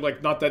list is you're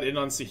like not that in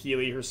on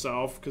Saheeli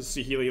herself, because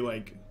Saheeli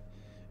like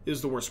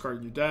is the worst card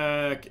in your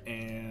deck,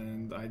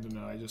 and I don't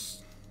know.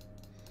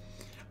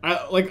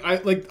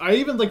 I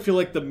even like feel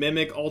like the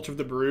Mimic Altar of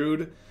the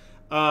Brood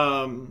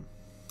Guardian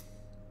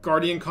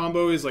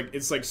combo is like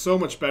it's like so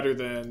much better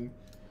than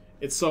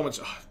it's so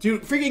much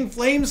dude, freaking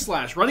Flame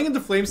Slash. Running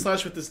into Flame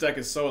Slash with this deck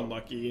is so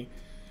unlucky.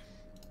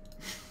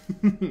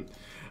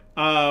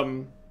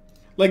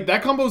 Like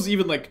that combo is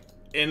even like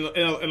in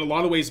a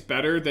lot of ways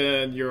better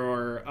than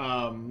your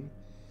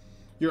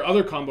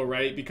other combo,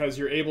 right? Because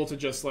you're able to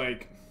just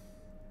like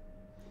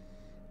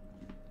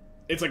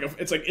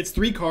it's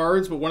 3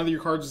 cards, but one of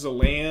your cards is a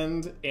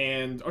land,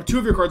 or 2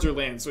 of your cards are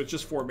lands, so it's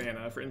just 4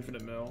 mana for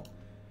infinite mill.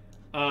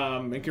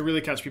 It can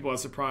really catch people by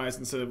surprise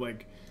instead of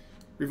like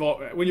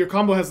when your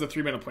combo has the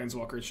 3 mana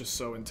Planeswalker, it's just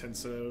so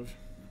intensive.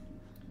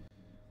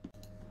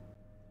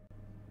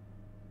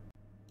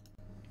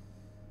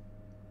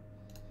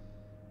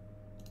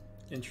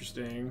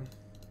 Interesting.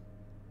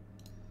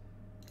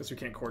 Guess we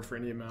can't Chord for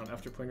any amount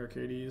after playing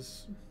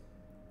Arcades.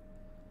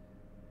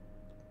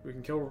 We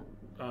can kill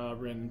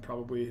Rin,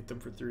 probably hit them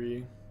for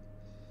 3.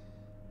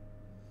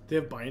 They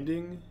have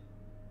Binding.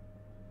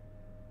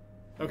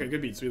 Okay,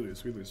 good beats. We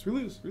lose.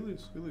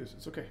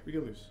 It's okay. We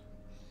can lose.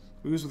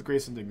 We lose with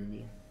grace and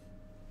dignity.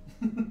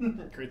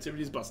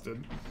 Creativity's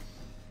busted.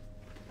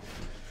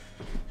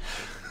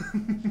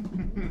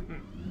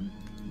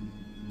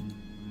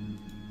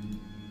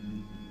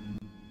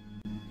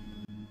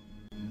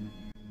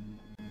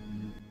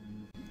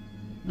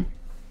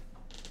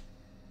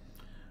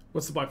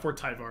 What's the black for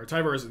Tyvar?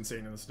 Tyvar is insane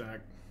in this deck.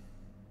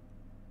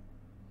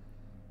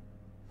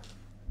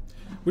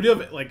 We do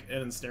have like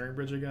an Ensnaring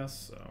Bridge, I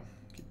guess, so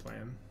keep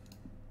playing.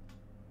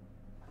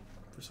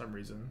 For some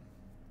reason.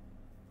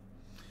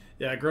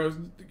 Yeah,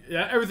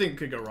 everything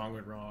could go wrong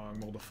went wrong.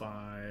 Mold of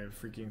 5,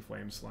 freaking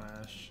Flame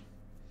Slash.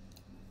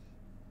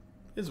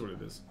 Is what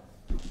it is.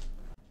 I'm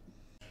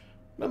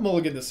gonna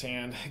mulligan this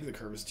hand. I think the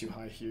curve is too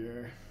high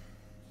here.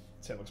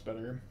 This hand looks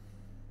better.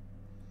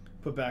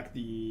 Put back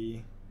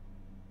the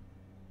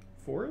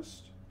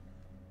Forest.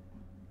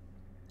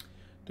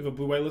 Do you have a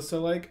blue-white list I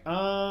like?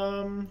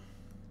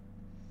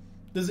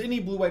 Does any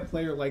blue-white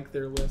player like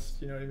their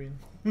list? You know what I mean?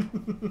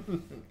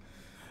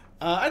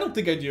 I don't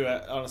think I do,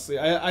 honestly.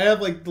 I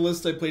have like the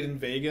list I played in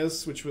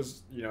Vegas, which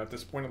was, you know, at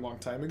this point a long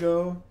time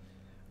ago.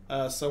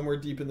 Somewhere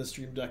deep in the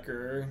Stream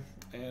Decker,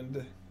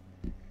 and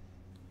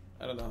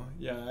I don't know.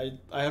 Yeah,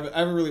 I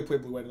haven't really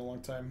played blue-white in a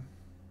long time.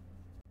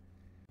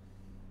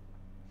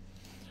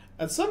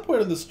 At some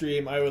point in the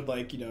stream, I would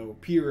like, you know,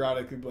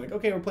 periodically be like,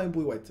 okay, we're playing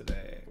blue-white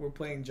today. We're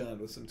playing John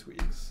with some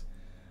tweaks.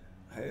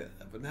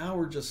 But now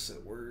we're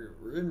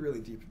in really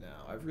deep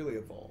now. I've really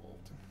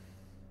evolved.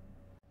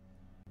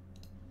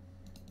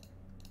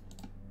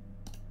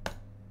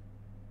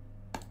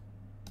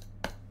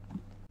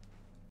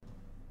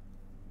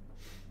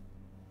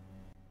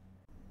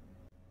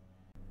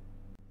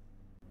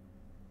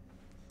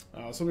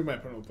 Somebody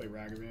might put him to play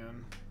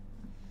Ragavan.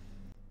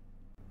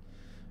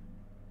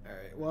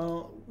 Alright,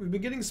 well, we've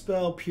been getting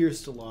spell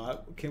pierced a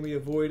lot. Can we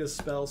avoid a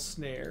spell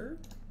snare?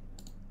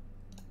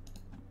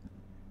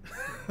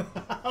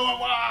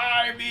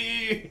 Why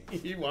me?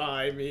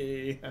 Why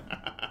me?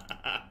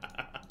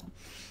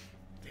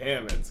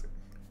 Damn it.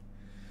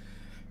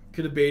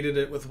 Could have baited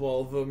it with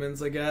Wall of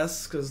Omens, I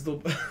guess, because the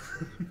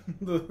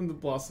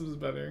Blossom's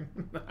better.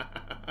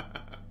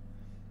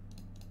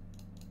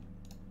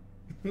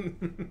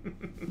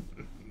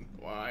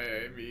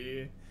 Why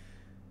me?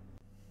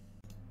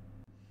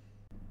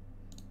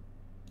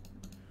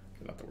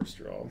 Not the worst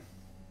draw.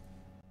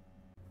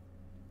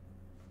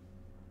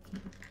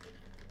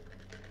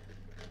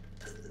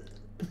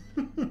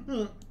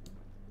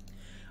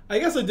 I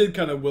guess I did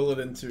kind of will it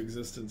into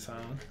existence, huh?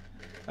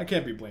 I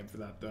can't be blamed for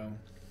that, though.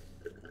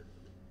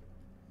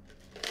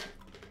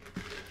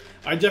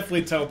 I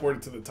definitely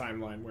teleported to the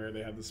timeline where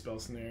they had the spell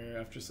snare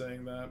after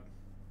saying that.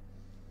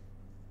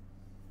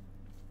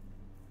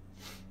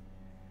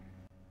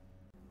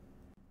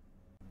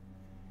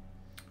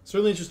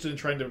 Certainly interested in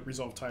trying to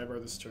resolve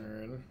Tyvar this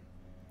turn.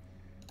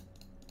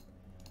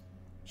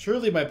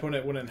 Surely my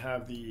opponent wouldn't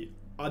have the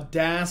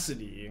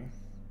audacity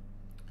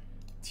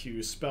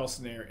to spell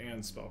snare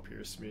and spell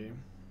pierce me.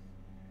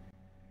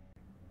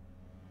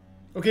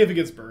 Okay, if it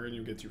gets burned,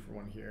 you get 2 for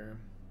 1 here.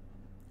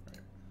 Right.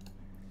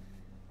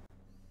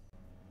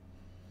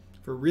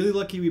 If we're really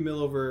lucky, we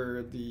mill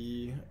over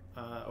the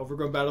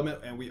Overgrown Battlement,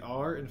 and we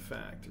are, in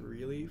fact,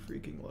 really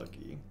freaking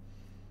lucky.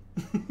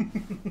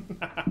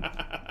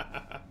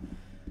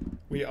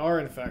 We are,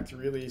 in fact,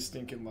 really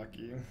stinking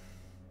lucky.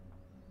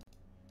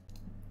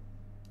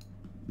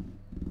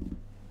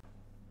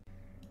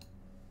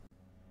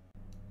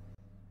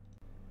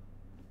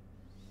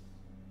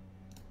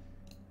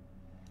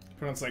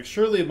 Opponent's like,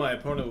 surely my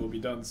opponent will be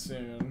done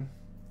soon.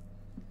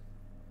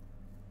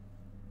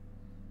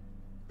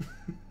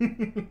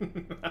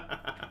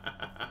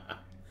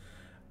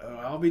 Oh,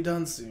 I'll be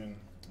done soon.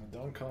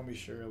 Don't call me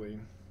Shirley.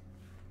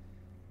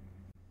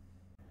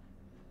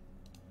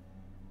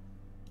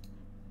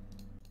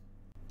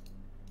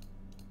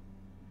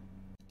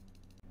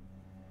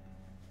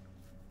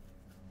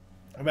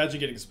 Imagine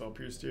getting spell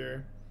pierced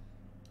here.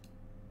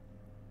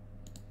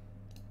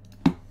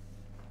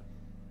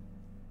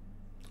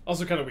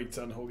 Also kind of weak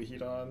to Unholy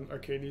Heat on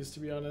Arcades, to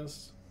be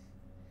honest.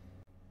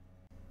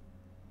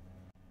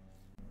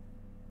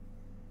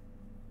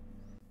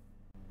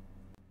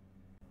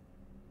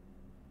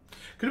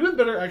 Could have been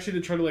better actually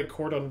to try to like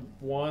Chord on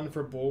 1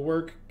 for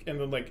Bulwark and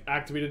then like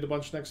activate it a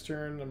bunch next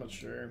turn. I'm not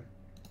sure.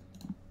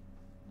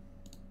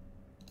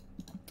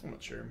 I'm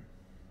not sure.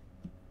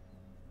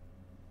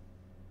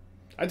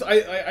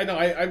 I know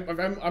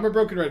I'm a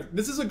broken red.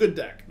 This is a good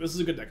deck. This is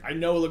a good deck. I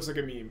know it looks like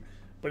a meme,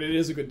 but it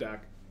is a good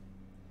deck.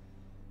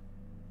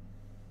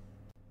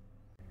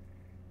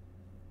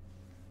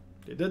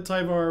 Okay, dead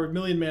Tyvar,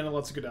 1,000,000 mana,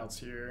 lots of good outs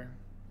here,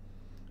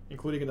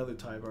 including another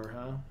Tyvar,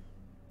 huh?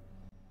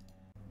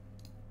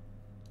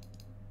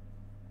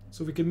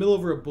 So if we can mill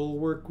over a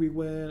Bulwark, we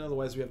win.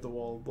 Otherwise, we have the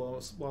Wall of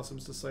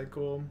Blossoms to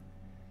cycle.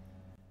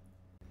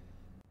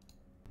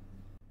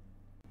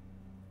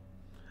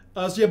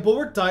 So yeah,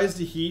 Bulwark dies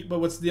to heat, but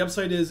what's the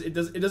upside is it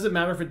doesn't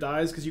matter if it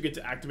dies because you get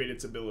to activate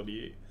its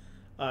ability,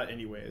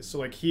 anyways. So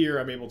like here,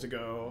 I'm able to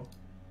go.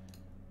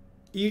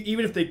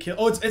 Even if they kill,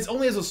 oh, it's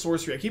only as a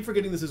sorcery. I keep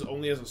forgetting this is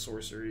only as a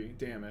sorcery.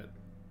 Damn it.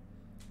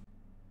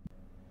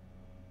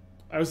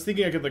 I was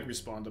thinking I could like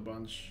respawn a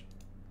bunch.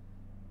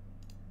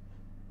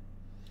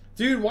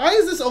 Dude, why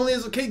is this only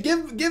as okay?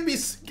 Give me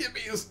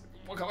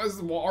what is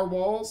our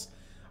walls?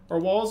 Our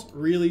walls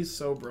really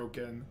so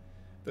broken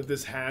that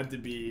this had to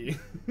be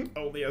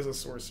only as a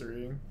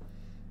sorcery.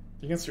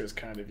 The answer is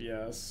kind of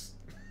yes.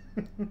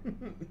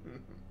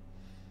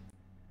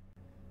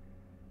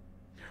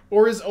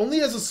 Or is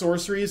only as a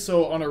sorcery,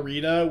 so on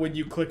Arena, when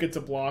you click it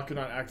to block, you're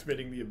not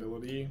activating the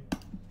ability?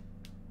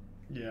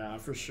 Yeah,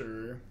 for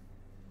sure.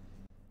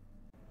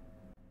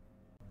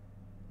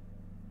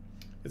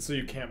 It's so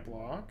you can't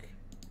block?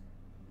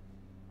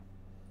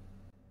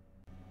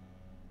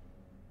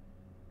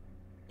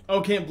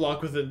 Oh, can't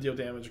block with it and deal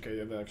damage. Okay,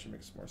 yeah, that actually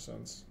makes more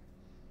sense.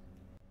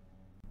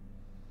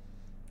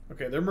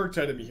 Okay, they're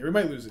Murktide me here. We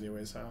might lose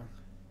anyways, huh?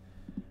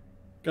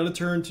 Got a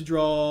turn to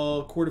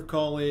draw Chord of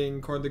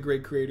Calling, Karn the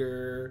Great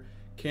Creator,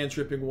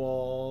 Cantripping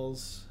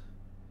Walls.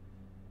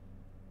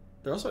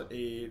 They're also at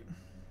 8.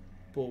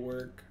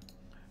 Bulwark.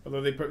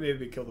 Although they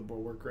kill the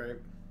Bulwark, right?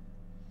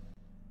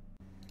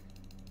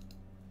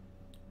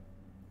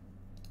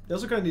 They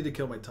also kind of need to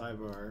kill my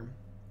Tyvar.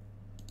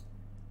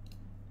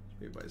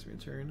 Maybe buys me a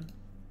turn.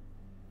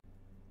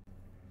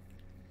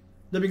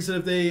 That being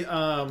said,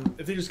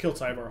 if they just kill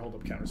Tyvar, hold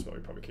up counterspell, we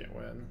probably can't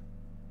win.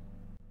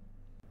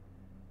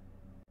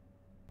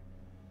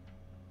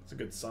 It's a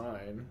good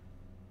sign.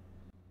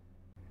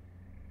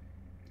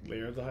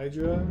 Lair of the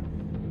Hydra.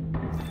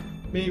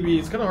 Maybe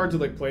it's kind of hard to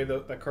like play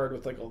that card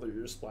with like all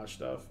your splash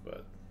stuff,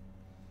 but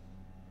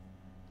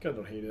kind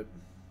of don't hate it.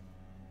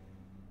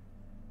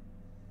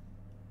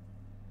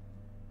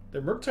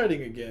 They're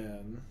Murktiding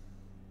again.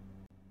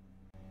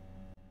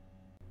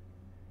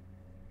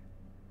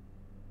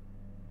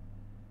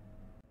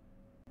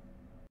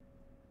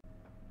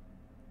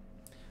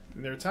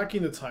 And they're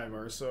attacking the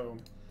Tyvar, so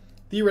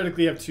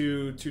theoretically have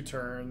two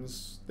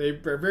turns. They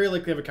very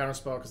likely have a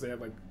counterspell because they have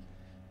like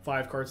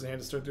 5 cards in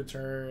hand to start their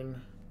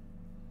turn.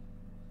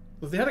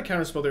 If they had a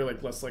counterspell, they're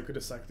like less likely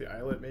to sack the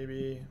Islet,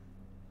 maybe.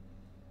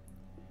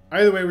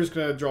 Either way, we're just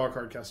gonna draw a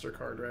card, cast our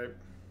card, right?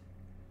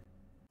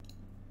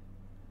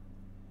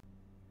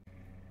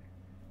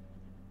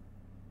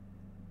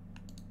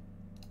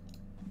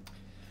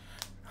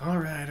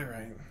 Alright,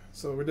 alright.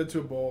 So we're dead to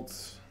a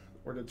Bolt.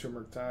 We're dead to a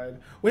Murktide.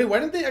 Wait, why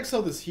didn't they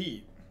exile this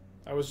Heat?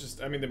 I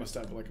mean, they must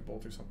have like a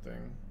Bolt or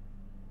something.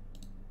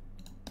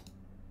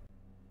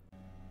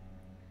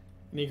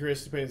 Any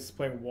curious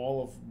playing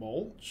Wall of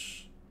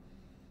Mulch?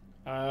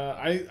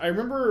 I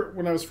remember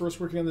when I was first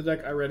working on the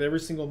deck, I read every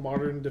single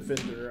Modern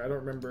Defender. I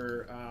don't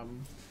remember.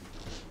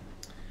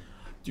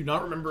 Do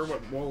not remember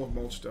what Wall of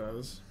Mulch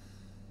does.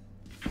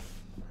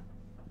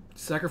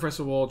 Sacrifice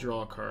a wall,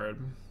 draw a card.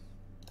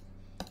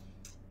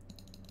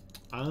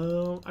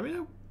 I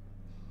mean,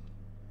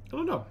 I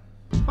don't know.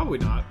 Probably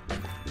not.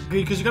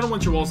 Because you kind of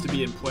want your walls to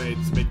be in play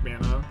to make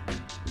mana.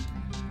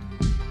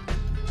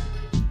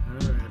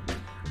 Alright.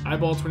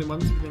 Eyeball 20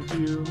 months, thank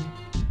you.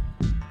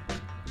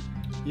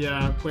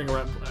 Yeah, playing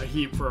a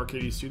heap for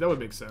Arcades too. That would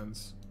make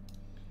sense.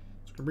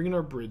 So we're bringing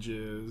our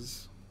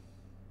bridges.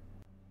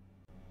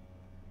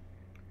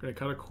 Gonna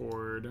cut a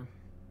cord.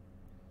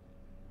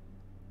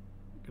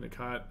 Gonna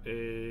cut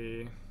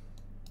a...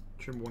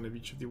 Trim one of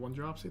each of the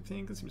 1-drops, I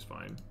think. That seems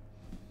fine.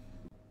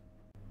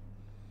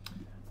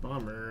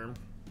 Bummer.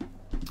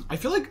 I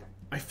feel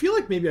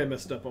like maybe I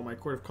messed up on my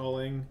Chord of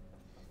Calling.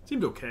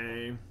 Seemed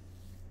okay.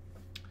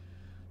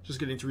 Just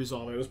getting to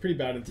resolve it. It was pretty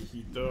bad into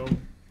Heat though.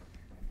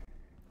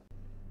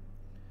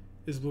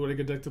 Is Blue a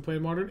good deck to play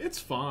in Modern? It's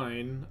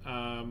fine.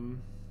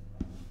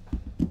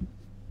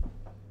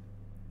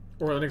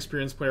 Or an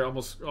experienced player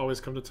almost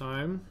always come to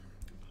time.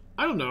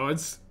 I don't know.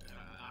 It's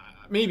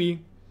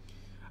maybe.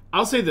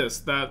 I'll say this,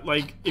 that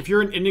like if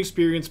you're an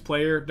inexperienced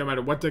player, no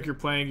matter what deck you're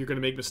playing, you're going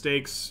to make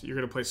mistakes. You're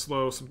going to play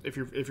slow. If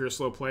you're a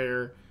slow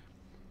player,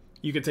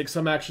 you can take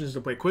some actions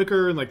to play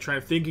quicker and like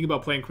thinking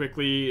about playing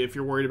quickly. If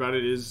you're worried about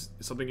it, is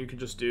something you can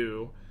just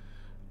do.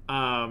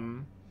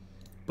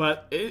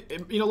 But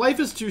you know,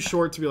 life is too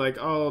short to be like,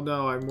 oh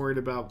no, I'm worried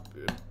about.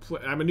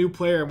 I'm a new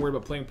player. I'm worried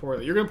about playing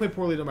poorly. You're going to play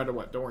poorly no matter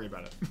what. Don't worry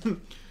about it.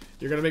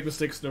 You're going to make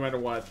mistakes no matter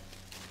what.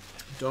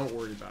 Don't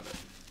worry about it.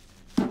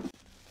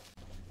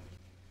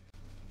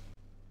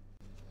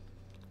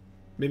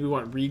 Maybe we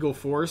want Regal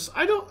Force.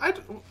 I don't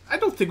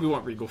think we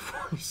want Regal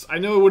Force. I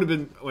know it would have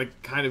been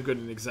like kind of good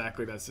in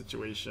exactly that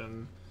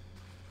situation.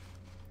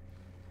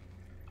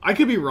 I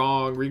could be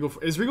wrong.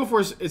 Is Regal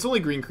Force? It's only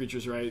green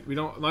creatures, right? We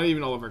don't. Not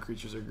even all of our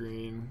creatures are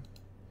green.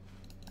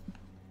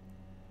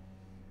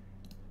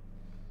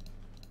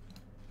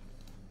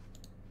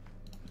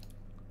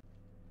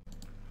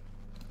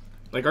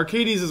 Like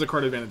Arcades is a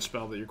card advantage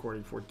spell that you're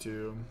cording for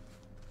too.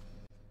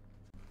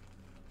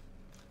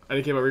 I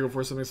didn't care about Regal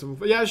Force something similar.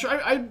 But yeah,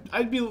 sure.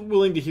 I'd be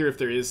willing to hear if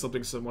there is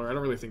something similar. I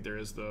don't really think there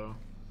is though.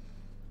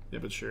 Yeah,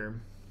 but sure.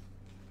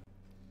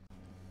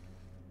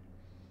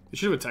 They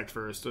should have attacked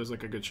first. There's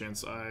like a good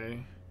chance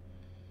I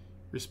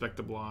respect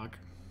the block.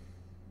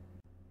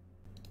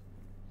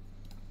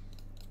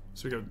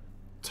 So we go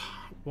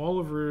Wall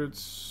of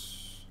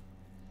Roots.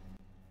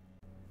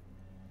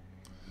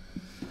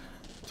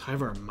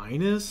 Tyvar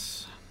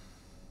minus.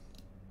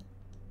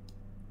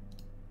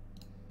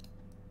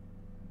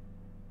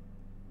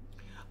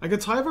 I could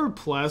Tyvar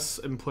plus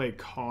and play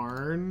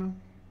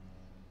Karn.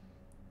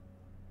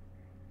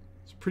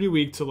 It's pretty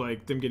weak to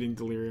like them getting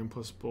Delirium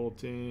plus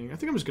bolting. I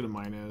think I'm just gonna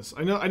minus.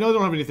 I know I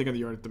don't have anything on the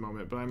yard at the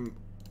moment, but I'm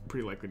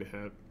pretty likely to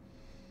hit.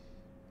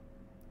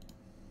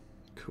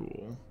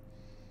 Cool.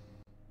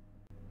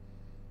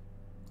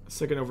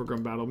 Second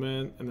Overgrown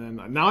Battlement, and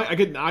then now I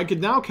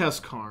could now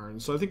cast Karn.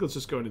 So I think let's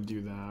just go ahead and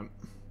do that.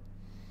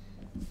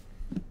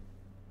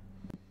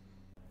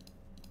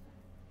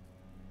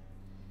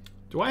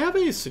 Do I have a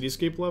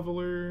Cityscape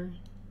Leveler?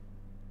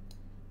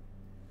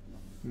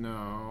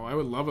 No, I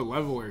would love a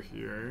Leveler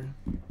here.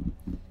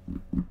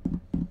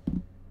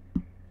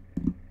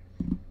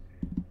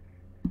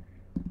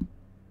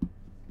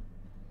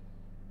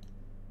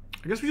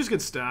 I guess we just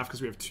get Staff because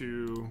we have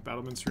 2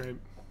 Battlements, right?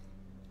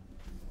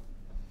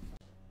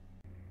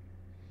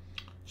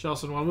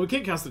 Chalice in 1. We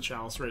can't cast the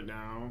Chalice right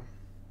now.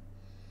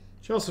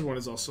 Chalice in 1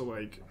 is also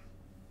like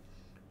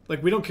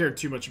we don't care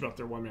too much about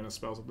their 1-mana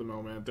spells at the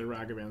moment. Their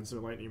Ragavans,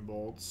 their Lightning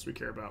Bolts. We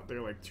care about their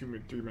like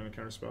 2-3-mana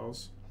counter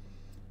spells.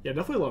 Yeah,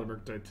 definitely a lot of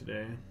Murktide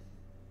today.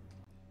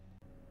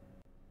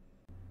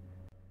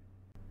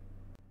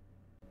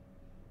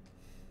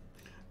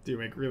 Do you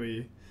make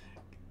really?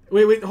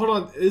 Wait, hold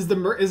on. Is it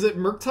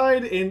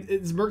Murktide and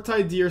is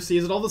Murktide DRC?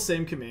 Is it all the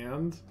same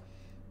command?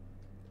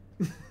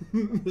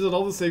 Is it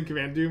all the same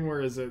command doom,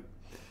 or is it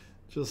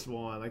just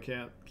one? I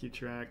can't keep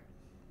track.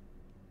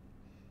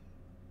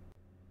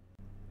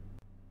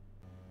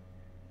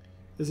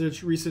 Is there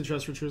a recent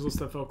Treasure Treasure list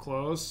that felt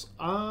close?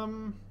 I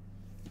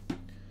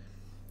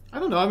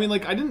don't know. I mean,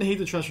 like, I didn't hate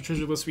the Treasure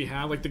Treasure list we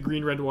had. Like, the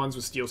green-red ones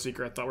with Steel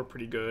Seeker I thought were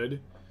pretty good.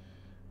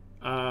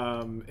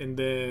 And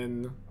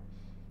then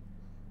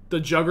the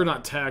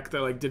Juggernaut tech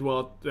that, like, did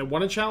well, that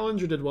won a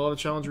challenge or did well at a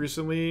challenge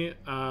recently.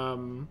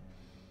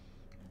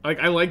 Like,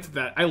 I liked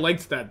that. I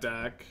liked that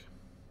deck.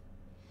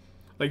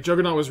 Like,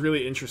 Juggernaut was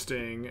really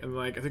interesting. And,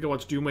 like, I think I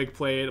watched Doomwake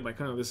play it. I'm like,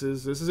 oh, this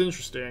is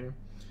interesting.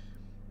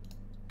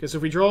 Okay, so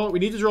if we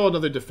need to draw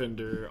another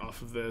Defender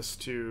off of this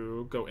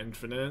to go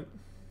infinite.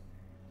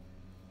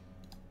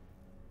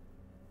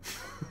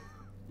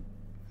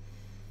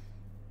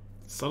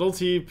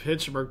 Subtlety,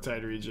 pitch,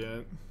 Murktide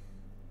Regent.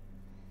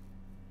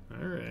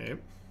 Alright.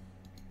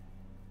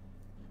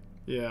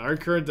 Yeah, our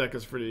current deck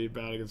is pretty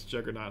bad against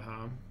Juggernaut,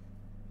 huh?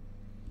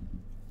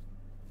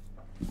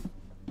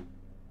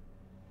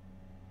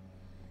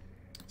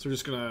 So we're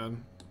just gonna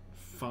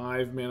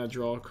 5 mana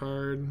draw a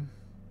card.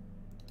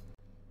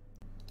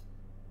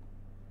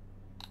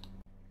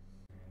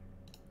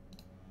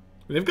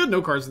 They've got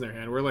no cards in their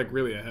hand. We're like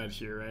really ahead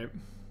here, right?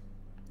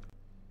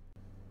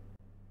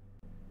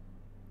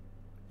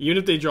 Even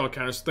if they draw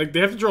counters, like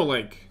they have to draw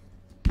like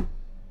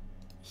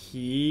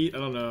Heat. I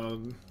don't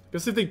know. I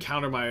guess if they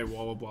counter my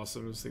Wall of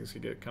Blossoms, things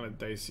could get kind of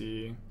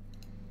dicey.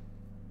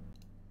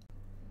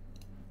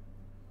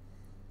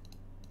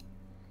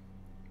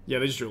 Yeah,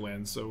 they just drew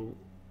land, so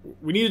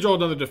we need to draw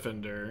another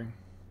defender.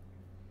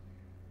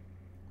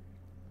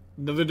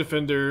 Another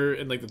defender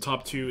in like the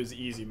top 2 is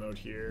easy mode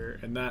here,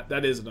 and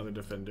that is another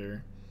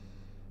defender.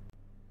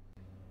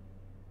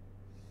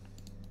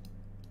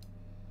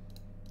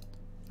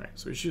 Alright,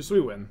 so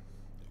we win.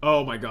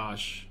 Oh my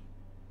gosh.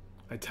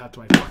 I tapped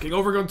my fucking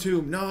Overgrown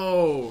Tomb.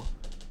 No!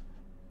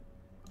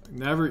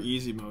 Never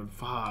easy mode.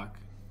 Fuck.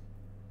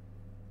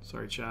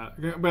 Sorry, chat.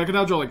 But I can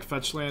now draw like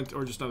fetch land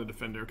or just another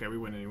defender. Okay, we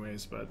win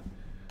anyways, but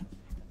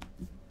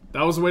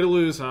that was the way to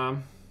lose, huh?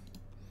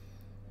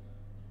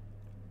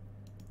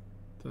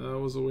 That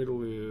was the way to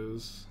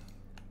lose.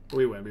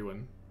 We win, we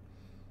win.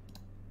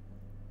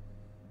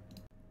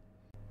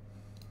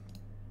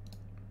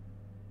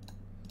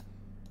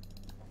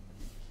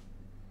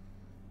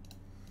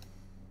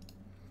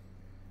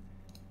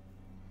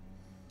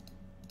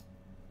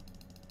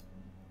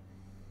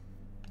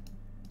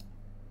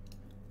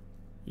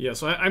 Yeah,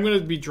 so I'm going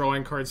to be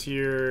drawing cards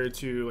here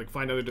to like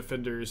find other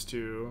defenders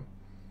to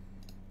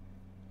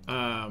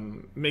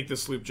make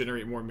this loop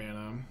generate more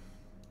mana.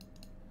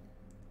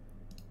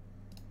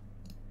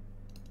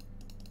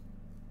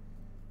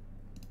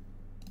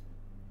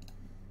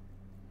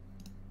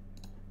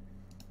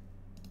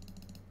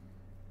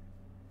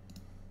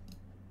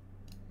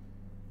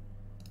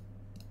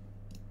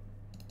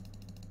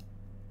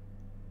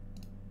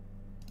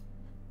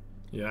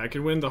 Yeah, I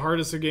can win the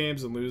hardest of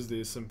games and lose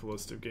the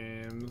simplest of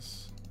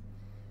games.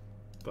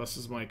 Thus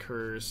is my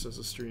curse as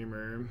a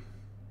streamer.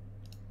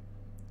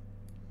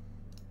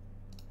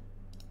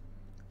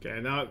 Okay,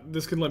 now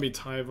this can let me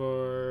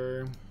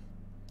Tyvar.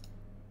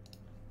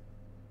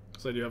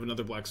 Because I do have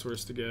another black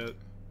source to get.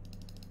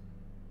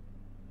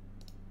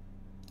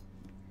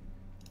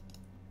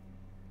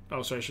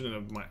 Oh, sorry, I shouldn't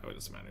have my... Oh, it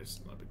doesn't matter.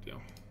 It's not a big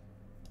deal.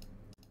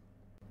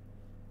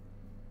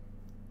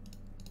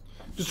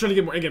 Just trying to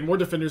get more... Again, more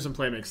defenders in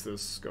play makes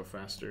this go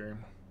faster.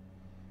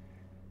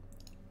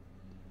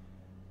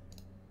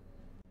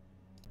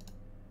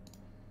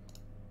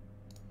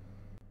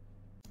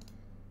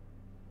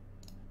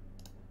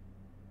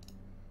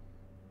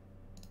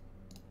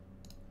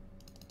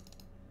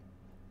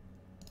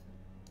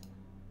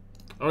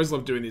 I always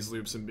love doing these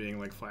loops and being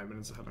like 5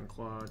 minutes ahead on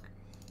clock.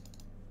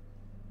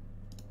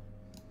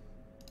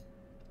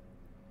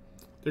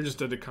 They're just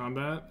dead to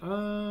combat?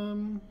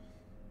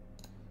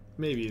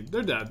 Maybe.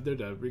 They're dead. They're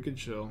dead. We could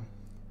chill.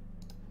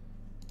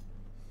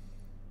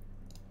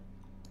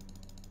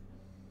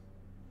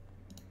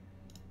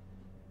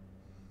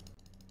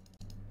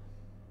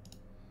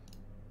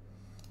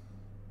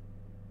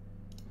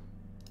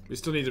 We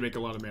still need to make a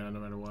lot of mana no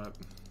matter what.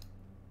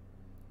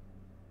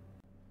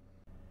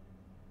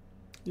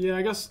 Yeah,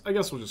 I guess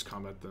we'll just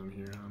combat them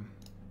here.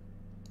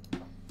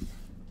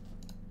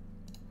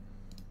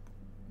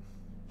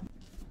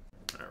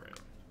 Alright.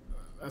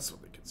 That's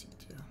what they can see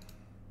too.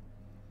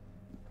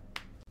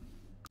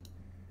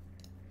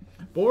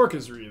 Bulwark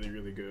is really,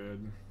 really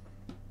good.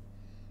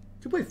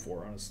 Could play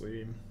 4,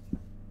 honestly.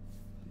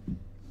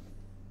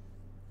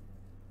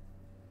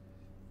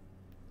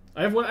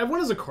 I have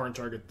one as a Karn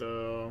target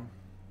though.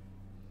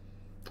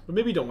 But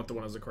maybe you don't want the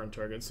one as a Karn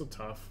target, it's so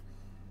tough.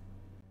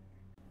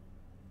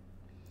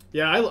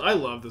 Yeah, I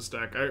love this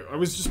deck. I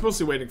was just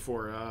mostly waiting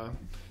for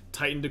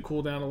Titan to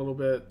cool down a little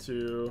bit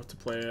to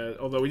play it.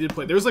 Although we did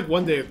play... There was like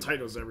one day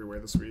Titan was everywhere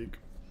this week.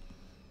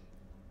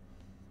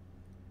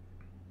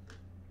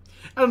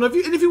 I don't know.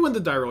 If you win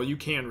the die roll, you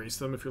can race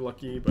them if you're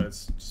lucky, but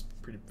it's just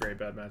very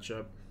bad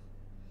matchup.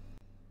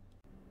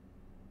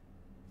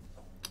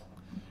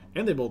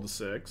 And they bowled the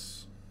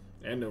 6.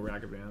 And no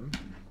Ragavan.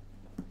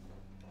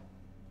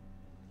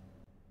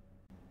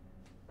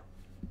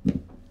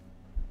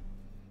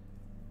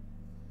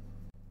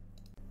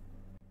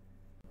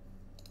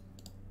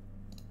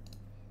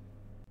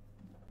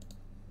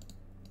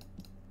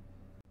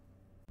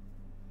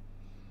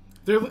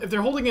 If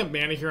they're holding up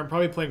mana here, I'm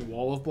probably playing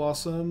Wall of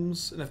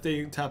Blossoms, and if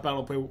they tap out,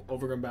 I'll play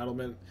Overgrown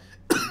Battlement.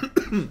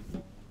 It's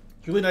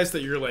really nice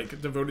that you're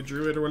like Devoted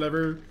Druid or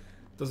whatever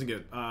doesn't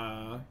get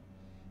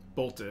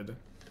bolted.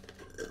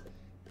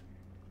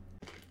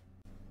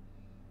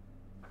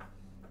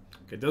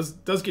 Okay,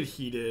 does get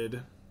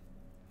heated.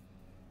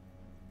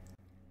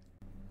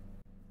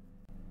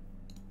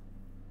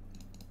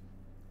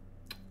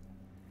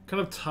 Kind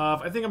of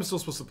tough. I think I'm still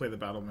supposed to play the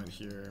Battlement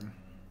here.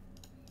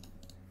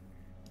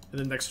 And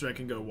then next turn I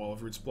can go Wall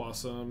of Roots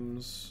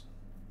Blossoms.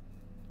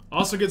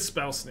 Also get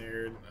Spell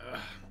Snared.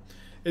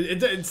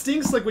 It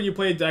stinks like when you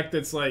play a deck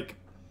that's like,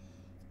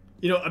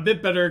 you know, a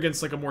bit better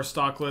against like a more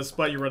stockless,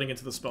 but you're running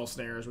into the Spell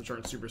Snares, which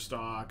aren't super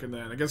stock. And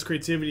then against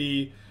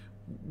Creativity,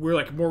 we're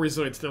like more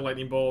resilient to their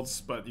lightning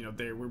bolts, but you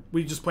know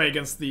we just play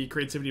against the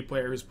creativity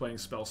player who's playing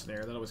Spell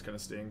Snare. That always kind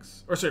of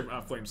stinks. Or sorry,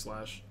 Flame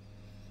Slash.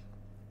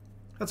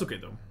 That's okay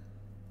though,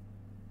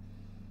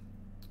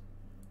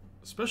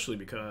 especially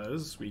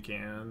because we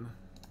can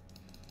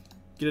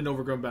get an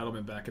Overgrown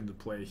Battlement back into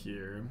play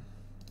here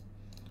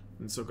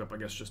and soak up, I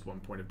guess, just 1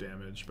 point of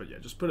damage. But yeah,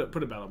 just put a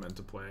Battlement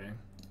into play.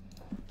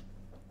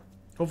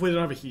 Hopefully they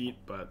don't have a heat,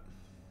 but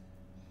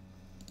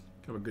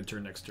have a good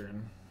turn next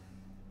turn.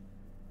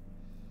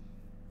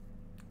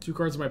 2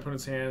 cards in my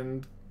opponent's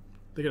hand.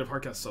 They could have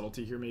Hardcast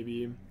Subtlety here,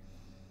 maybe.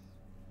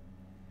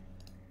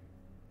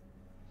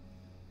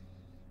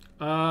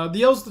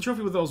 The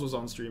trophy with Elves was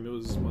on stream. It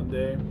was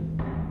Monday.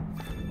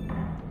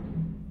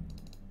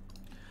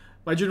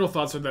 My general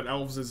thoughts are that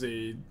Elves is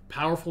a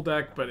powerful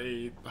deck, but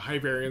a high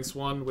variance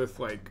one with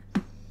like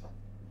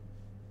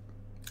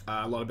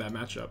a lot of bad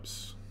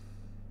matchups.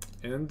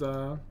 And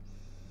I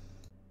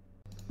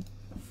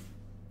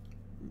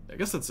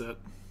guess that's it.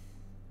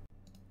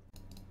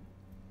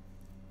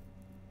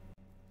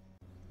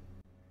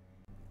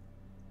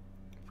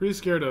 Pretty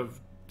scared of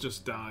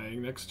just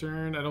dying next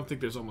turn. I don't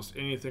think there's almost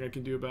anything I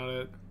can do about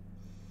it.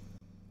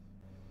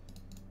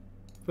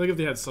 I feel like if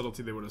they had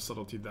Subtlety, they would have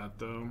Subtletied that,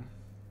 though.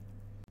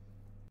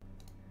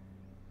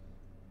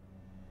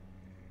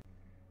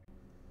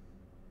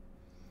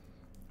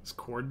 Does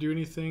Chord do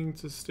anything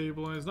to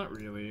stabilize? Not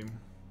really.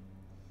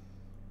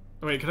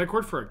 Oh, wait, can I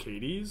Chord for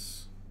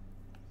Arcades?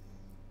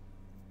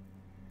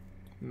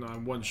 No,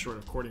 I'm 1 short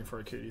of Chording for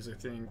Arcades, I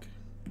think.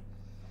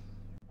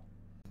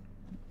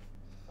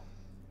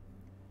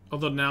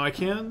 Although now I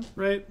can,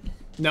 right?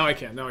 Now I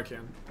can.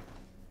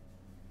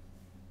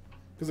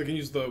 Because I can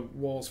use the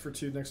walls for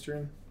 2 next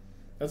turn.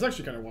 That's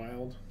actually kind of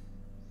wild.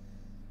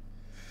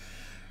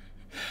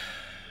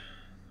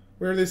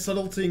 Where are they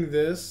subtleting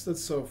this?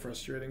 That's so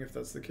frustrating if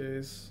that's the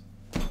case.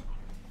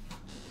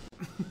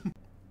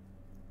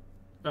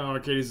 Oh,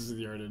 Arcades is in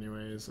the yard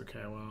anyways.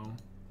 Okay, well.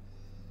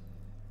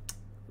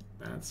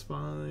 That's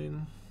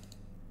fine.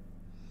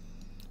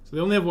 So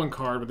they only have 1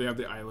 card, but they have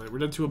the Islet. We're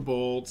down to a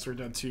Bolt, so we're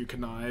down to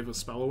Connive, a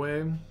spell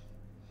away.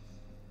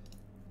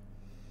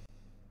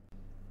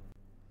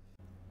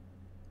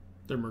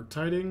 They're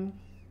Murktiding.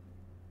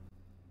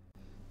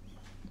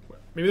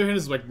 Maybe their hand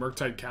is like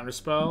Murktide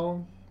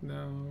Counterspell?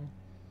 No.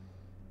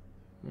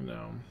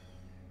 No.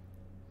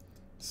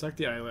 Sack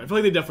the Islet. I feel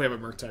like they definitely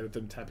have a Murktide with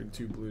them tapping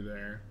 2 blue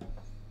there.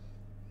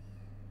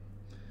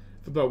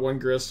 About 1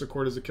 Grist, a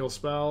Chord is a kill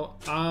spell.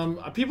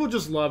 People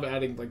just love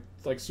adding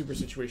like super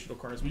situational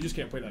cards. We just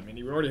can't play that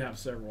many. We already have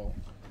several,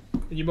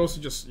 and you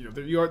mostly just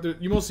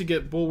you mostly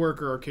get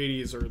Bulwark or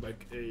Arcades or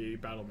like a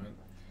Battlement.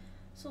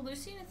 So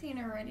Lucy and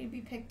Athena are ready to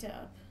be picked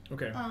up.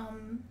 Okay.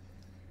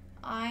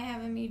 I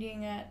have a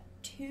meeting at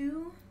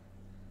 2,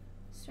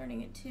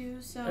 starting at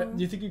 2. So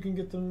Do you think you can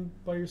get them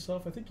by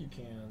yourself? I think you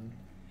can.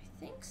 I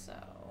think so.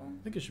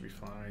 I think it should be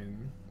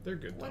fine. They're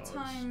good dogs.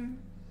 What time?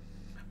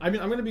 I mean,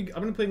 I'm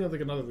gonna play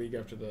like another league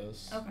after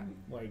this. Okay.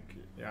 Like,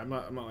 yeah, I'm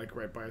not like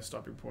right by a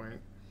stopping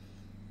point.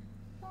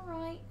 All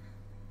right.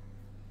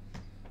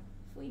 If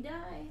we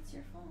die, it's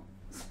your fault.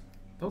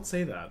 Don't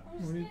say that.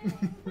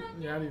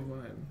 You're out of your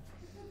mind.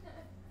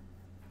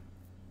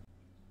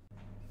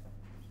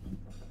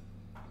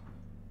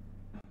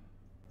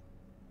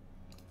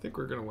 I think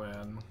we're gonna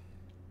win.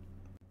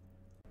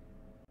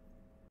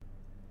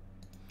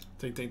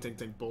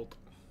 Think, Bolt.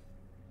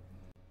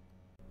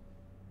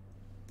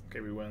 Okay,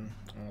 we win.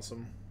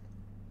 Awesome.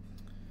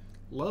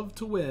 Love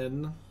to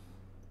win.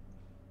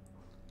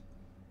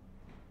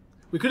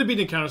 We could have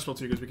beaten Counterspell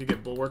too, because we could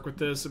get Bulwark with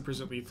this and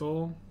present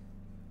lethal.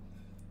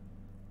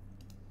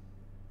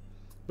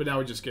 But now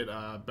we just get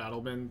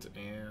Battlement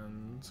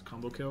and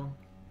combo kill.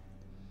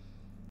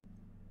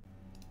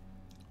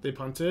 They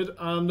punted.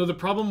 No, the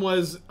problem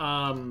was,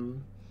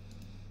 1,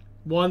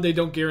 they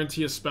don't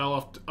guarantee a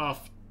spell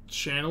off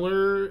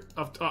Channeler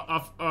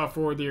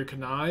for their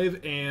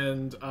Connive,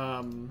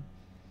 and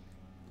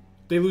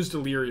they lose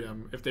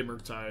Delirium if they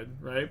Murktide,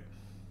 right?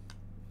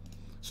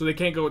 So they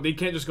can't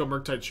just go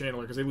Murktide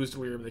Channeler because they lose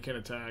Delirium and they can't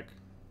attack.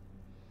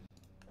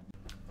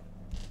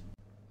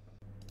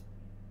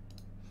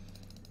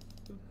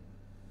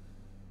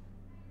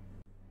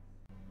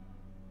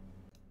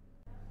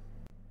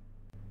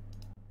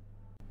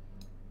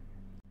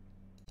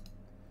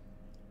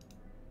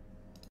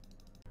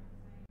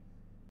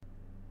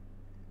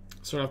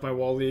 Start off my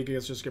wall league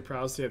against Jeskai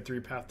Prowess. They had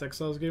 3 Path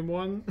Exiles game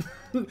 1.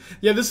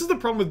 Yeah, this is the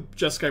problem with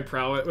Jeskai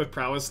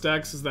Prowess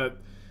decks, is that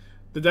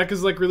the deck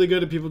is like really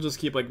good and people just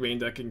keep like main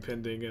decking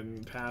Pending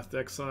and Path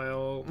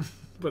Exile.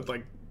 But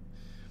like,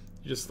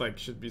 you just like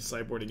should be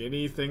sideboarding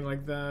anything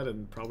like that,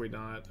 and probably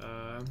not.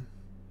 I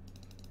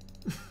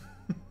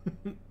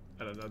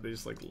don't know, they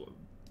just like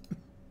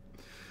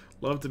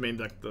love to main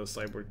deck the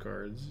sideboard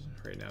cards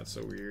right now. It's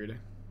so weird.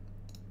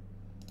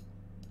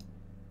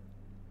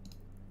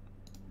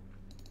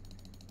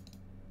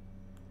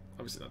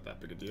 Obviously not that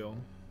big a deal.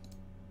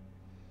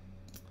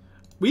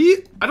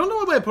 I don't know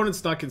why my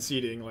opponent's not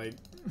conceding. Like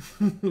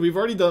we've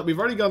already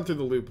gone through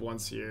the loop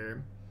once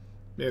here.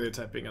 Maybe they're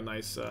typing a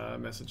nice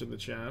message in the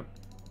chat.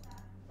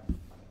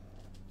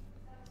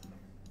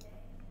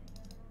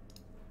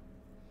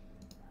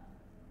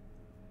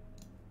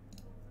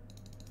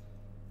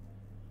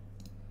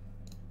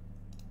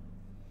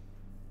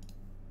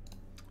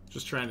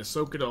 Just trying to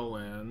soak it all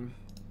in.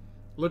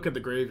 Look at the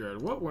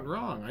graveyard. What went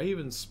wrong? I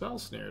even spell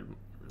snared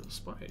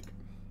Spike.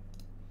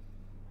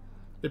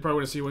 They probably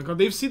want to see WinCon.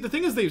 They've seen, the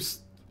thing is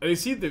they've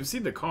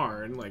seen the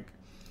Karn, like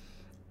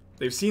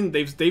they've seen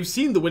the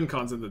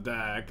WinCons in the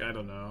deck. I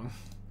don't know.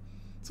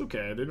 It's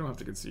okay. They don't have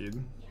to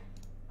concede.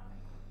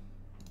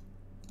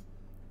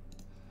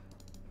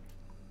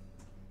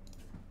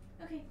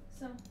 Okay,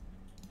 so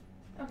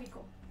okay,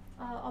 cool.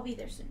 I'll be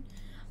there soon.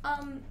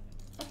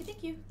 Okay,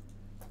 thank you.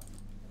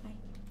 Bye.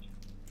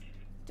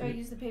 Do I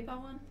use the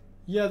PayPal one?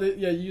 Yeah,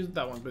 you use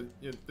that one, but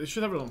they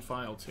should have it on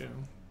file too.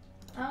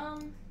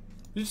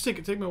 You just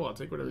take my wallet.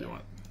 Take whatever you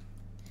want.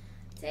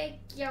 Take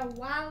your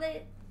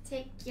wallet.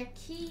 Take your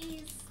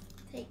keys.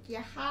 Take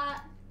your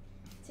hat.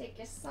 Take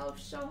your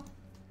social.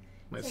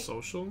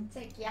 Social?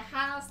 Take your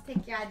house.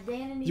 Take your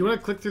identity. You want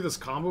to click through this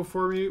combo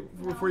for me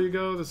before you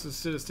go? This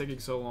is taking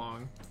so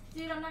long.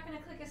 Dude, I'm not gonna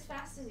click as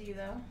fast as you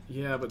though.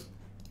 Yeah, but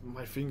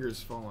my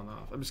finger's falling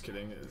off. I'm just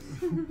kidding.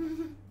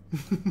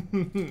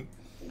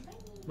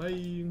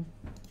 Bye.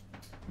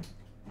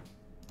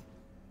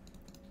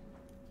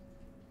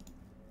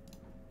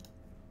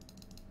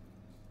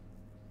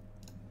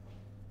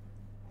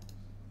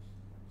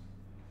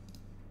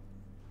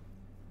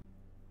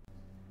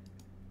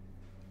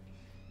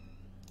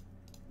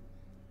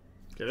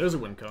 Okay, there's a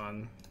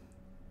WinCon.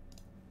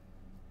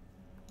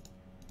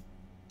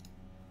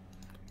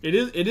 It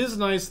is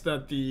nice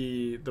that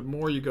the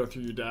more you go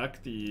through your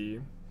deck, the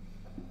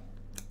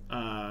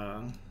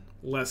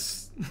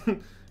less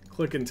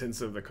click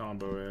intensive the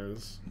combo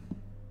is.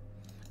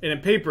 And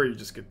in paper, you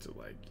just get to,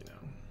 like, you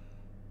know,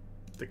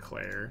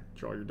 declare,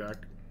 draw your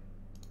deck.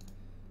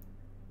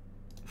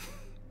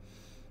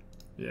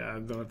 Yeah, I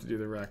don't have to do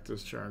the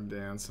Rakdos Charm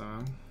dance,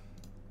 huh?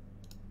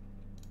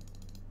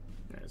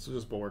 Alright, so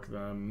just bulwark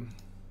them.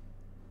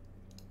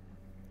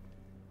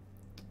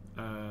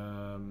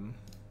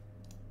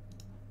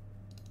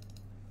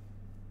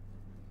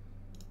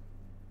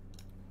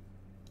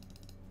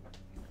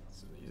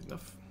 Easy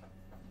enough.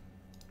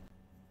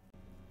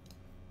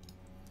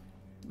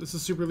 This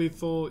is super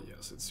lethal.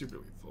 Yes, it's super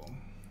lethal.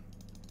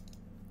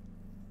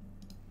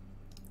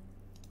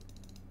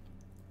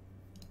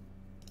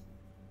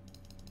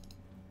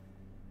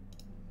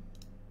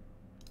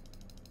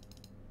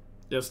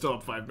 Yeah, still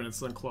up 5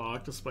 minutes on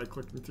clock despite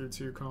clicking through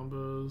 2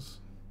 combos.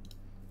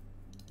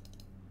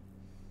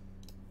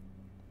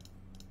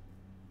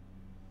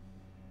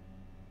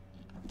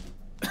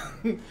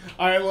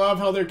 I love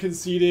how they're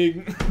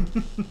conceding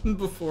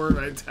before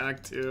I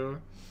attack too.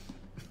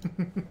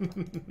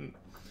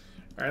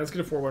 Alright, let's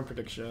get a 4-1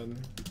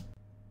 prediction.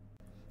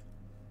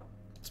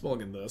 Let's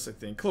mulligan this, I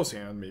think. Close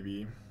hand,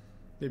 maybe.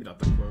 Maybe not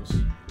that close.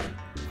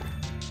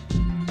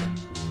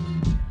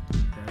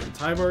 And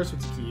Tyvar, so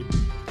it's a keep.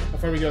 How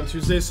far we go on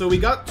Tuesday? So we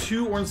got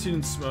 2 Ornstein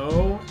and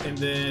Smo, and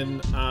then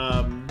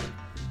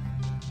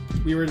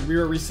we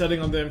were resetting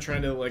on them,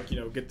 trying to, like, you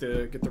know, get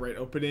the right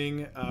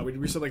opening. We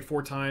reset like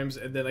 4 times,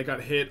 and then I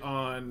got hit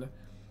on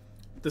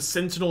the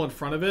Sentinel in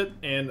front of it,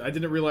 and I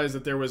didn't realize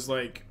that there was,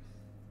 like,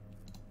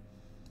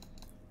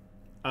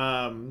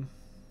 not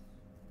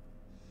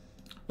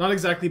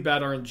exactly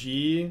bad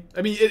RNG.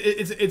 I mean,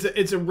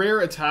 it's a rare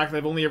attack that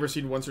I've only ever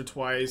seen once or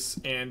twice,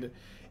 and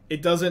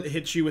it doesn't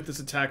hit you with this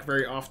attack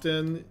very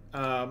often.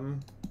 Or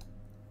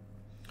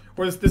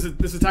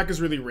this attack is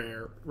really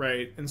rare,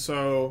 right? And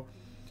so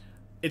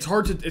it's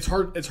hard to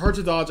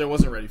dodge. I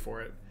wasn't ready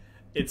for it.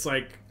 It's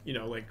like, you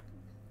know,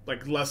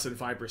 like less than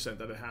 5%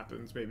 that it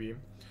happens maybe.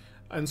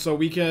 And so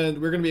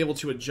we're gonna be able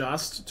to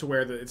adjust to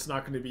where it's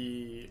not going to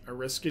be a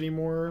risk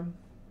anymore.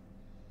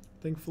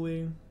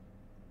 Thankfully,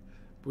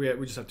 we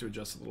just have to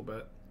adjust a little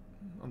bit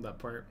on that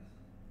part.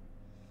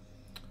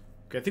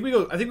 Okay, I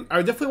think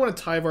I definitely want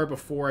to Tyvar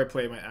before I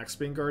play my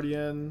Axebane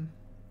Guardian.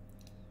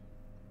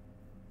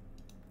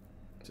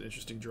 It's an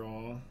interesting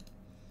draw.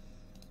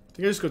 I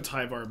think I just go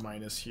Tyvar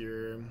minus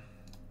here.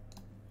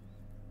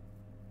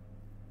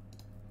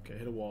 Okay,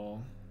 hit a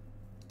wall.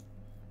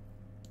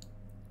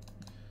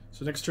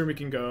 So next turn we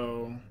can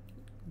go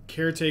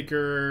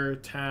Caretaker,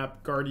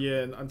 tap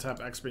Guardian, untap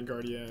Axebane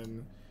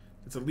Guardian.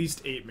 It's at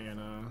least 8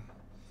 mana.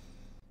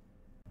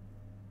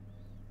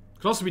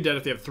 Could also be dead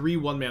if they have 3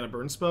 1-mana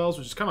burn spells,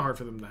 which is kind of hard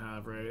for them to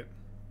have, right?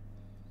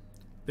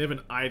 They have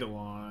an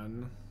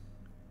Eidolon.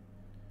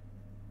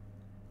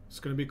 It's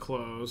gonna be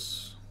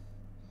close.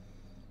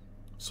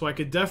 So I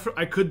could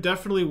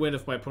definitely win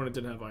if my opponent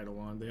didn't have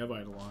Eidolon. They have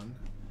Eidolon.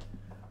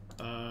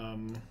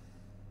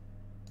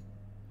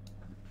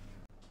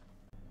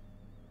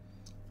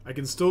 I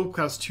can still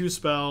cast 2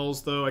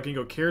 spells, though. I can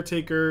go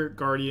Caretaker,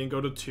 Guardian, go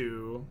to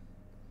 2.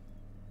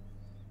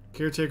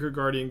 Caretaker,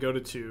 Guardian, go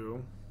to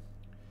 2.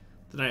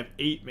 Then I have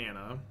 8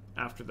 mana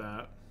after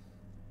that.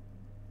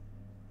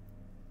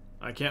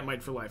 I can't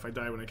Mite for life. I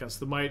die when I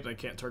cast the Mite, and I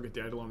can't target the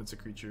Eidolon. It's a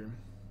creature.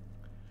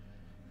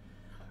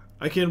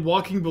 I can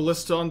Walking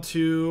Ballista on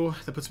 2.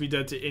 That puts me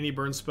dead to any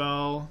burn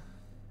spell.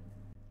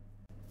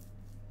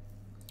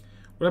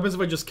 What happens if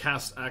I just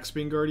cast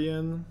Axebane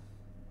Guardian?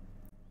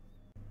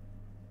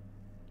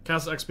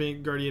 Cast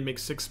Axebane Guardian,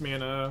 makes 6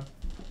 mana.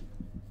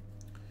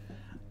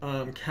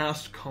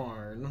 Cast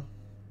Karn.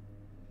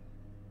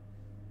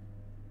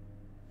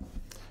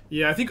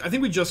 Yeah, I think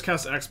we just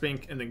cast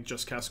Axebane and then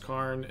just cast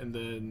Karn and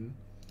then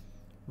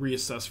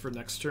reassess for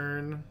next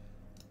turn.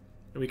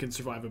 And we can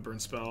survive a burn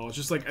spell. It's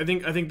just like I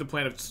think the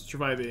plan of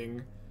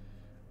surviving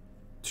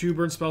 2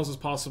 burn spells is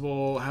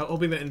possible.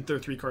 Hoping that in their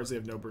 3 cards they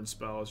have no burn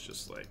spell is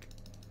just like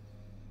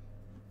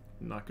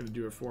not gonna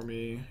do it for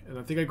me. And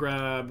I think I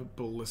grab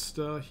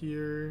Ballista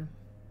here.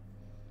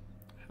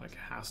 Like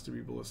has to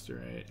be Ballista,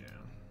 right? Yeah.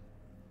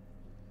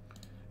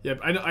 Yep,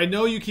 I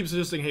know you keep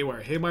suggesting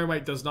Haywire. Haywire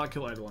Mite does not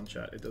kill Eidolon,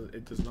 chat.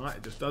 It does not.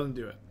 It just doesn't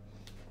do it.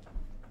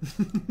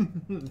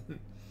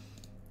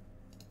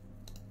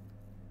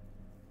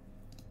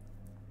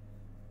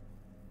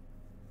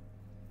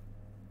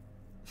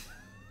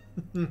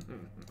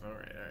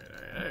 Alright.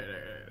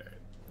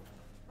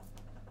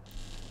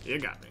 You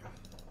got me.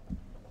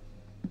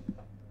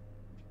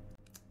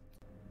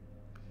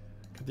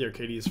 Got the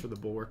Arcadius for the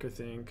Bulwark, I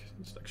think.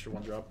 Just extra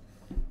 1 drop.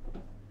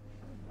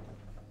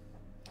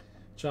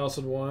 Chalice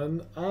on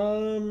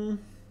 1.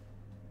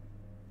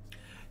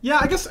 Yeah,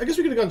 I guess we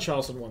could have gone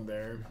Chalice on 1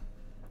 there.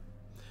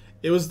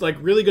 It was like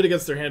really good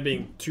against their hand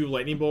being 2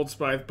 lightning bolts,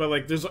 but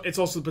like it's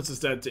also puts us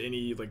dead to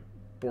any like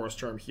Boros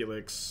Charm,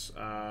 Helix,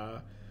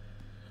 a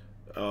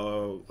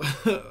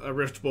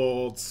Rift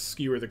Bolt,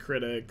 Skewer the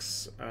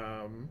Critics,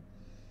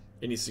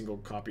 any single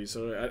copy.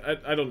 So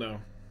I don't know.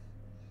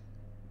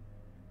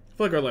 I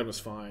feel like our line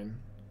was fine.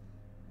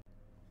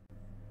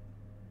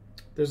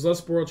 There's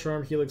less Boros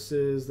Charm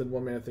Helixes than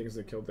 1 mana things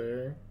that killed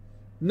there.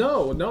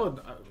 No,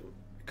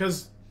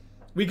 because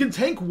we can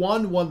tank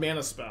 1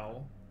 mana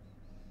spell,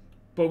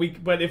 but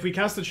if we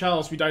cast the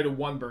Chalice, we die to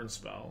 1 burn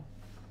spell.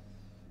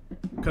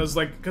 Because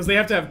they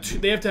have to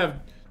have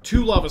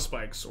 2 lava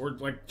spikes, or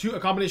like a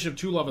combination of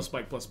 2 lava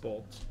spike plus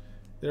bolt.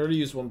 They already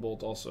used 1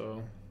 bolt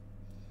also.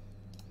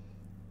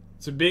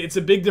 It's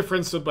a big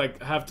difference to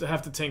like have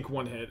to tank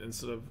 1 hit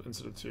instead of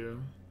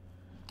 2.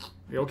 Okay,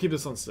 we'll keep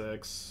this on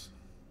 6.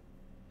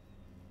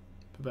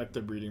 Put back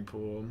the breeding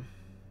pool.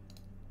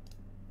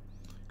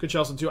 Good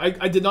Chalice on 2.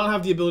 I did not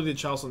have the ability to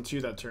Chalice on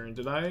 2 that turn,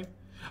 did I?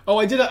 Oh,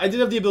 I did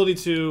have the ability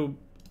to.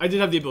 I did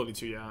have the ability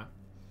to, yeah.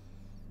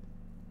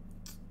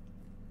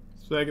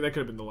 So that could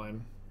have been the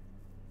line.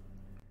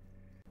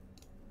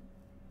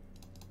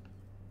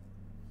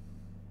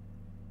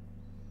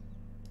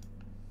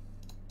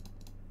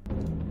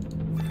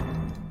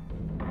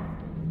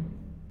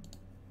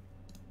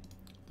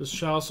 Does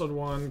Chalice on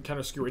 1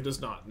 counter skewer? It does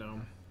not,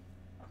 no.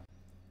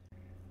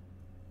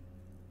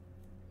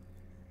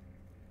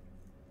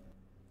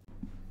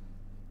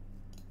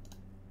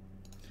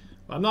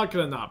 I'm not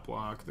gonna not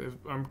block.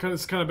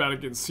 It's kind of bad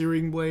against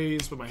Searing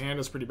Blaze, but my hand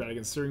is pretty bad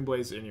against Searing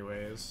Blaze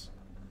anyways.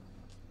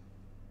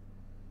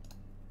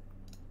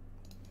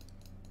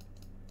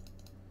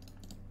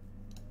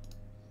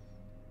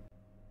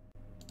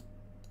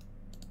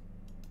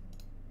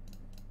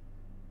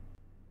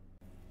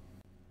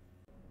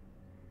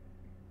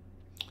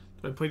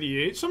 Do I play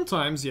the EH?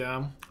 Sometimes,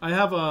 yeah. I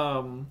have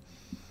a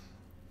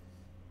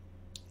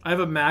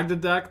Magda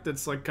deck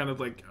that's like kind of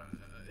like,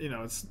 you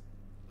know, it's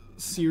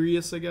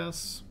serious, I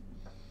guess.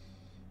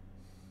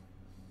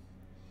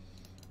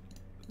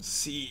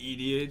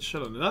 CEDH, I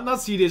don't know. Not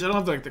CEDH, I don't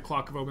have like the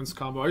Clock of Omens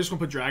combo. I just want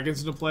to put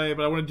dragons into play,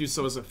 but I want to do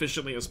so as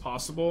efficiently as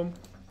possible.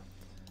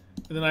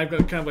 And then I've got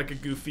kind of like a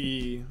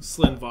goofy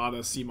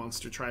Slinvada Sea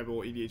Monster Tribal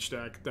EDH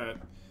deck that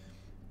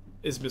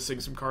is missing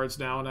some cards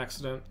now on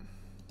accident.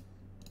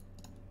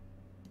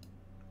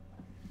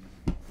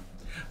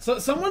 So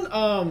someone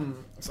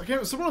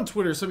someone on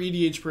Twitter, some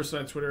EDH person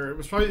on Twitter, it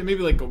was probably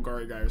maybe like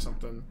Golgari guy or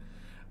something,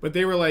 but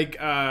they were like,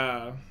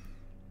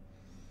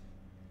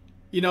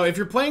 you know, if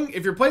you're playing a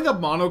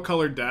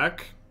monocolored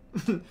deck,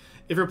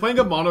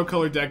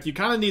 you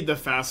kind of need the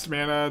fast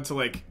mana to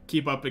like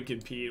keep up and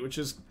compete, which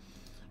I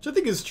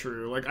think is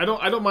true. Like I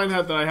don't mind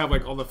that I have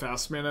like all the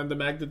fast mana in the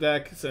Magda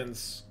deck,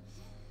 since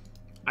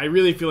I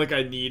really feel like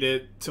I need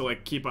it to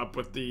like keep up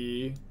with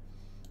the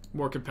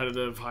more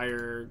competitive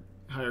higher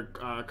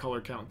color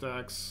count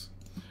decks.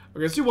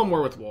 Okay, let's do one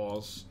more with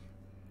walls.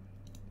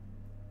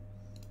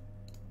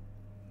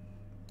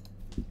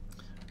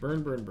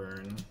 Burn.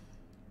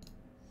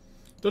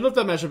 Don't know if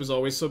that matchup is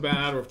always so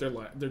bad, or if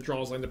their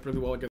draws lined up really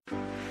well against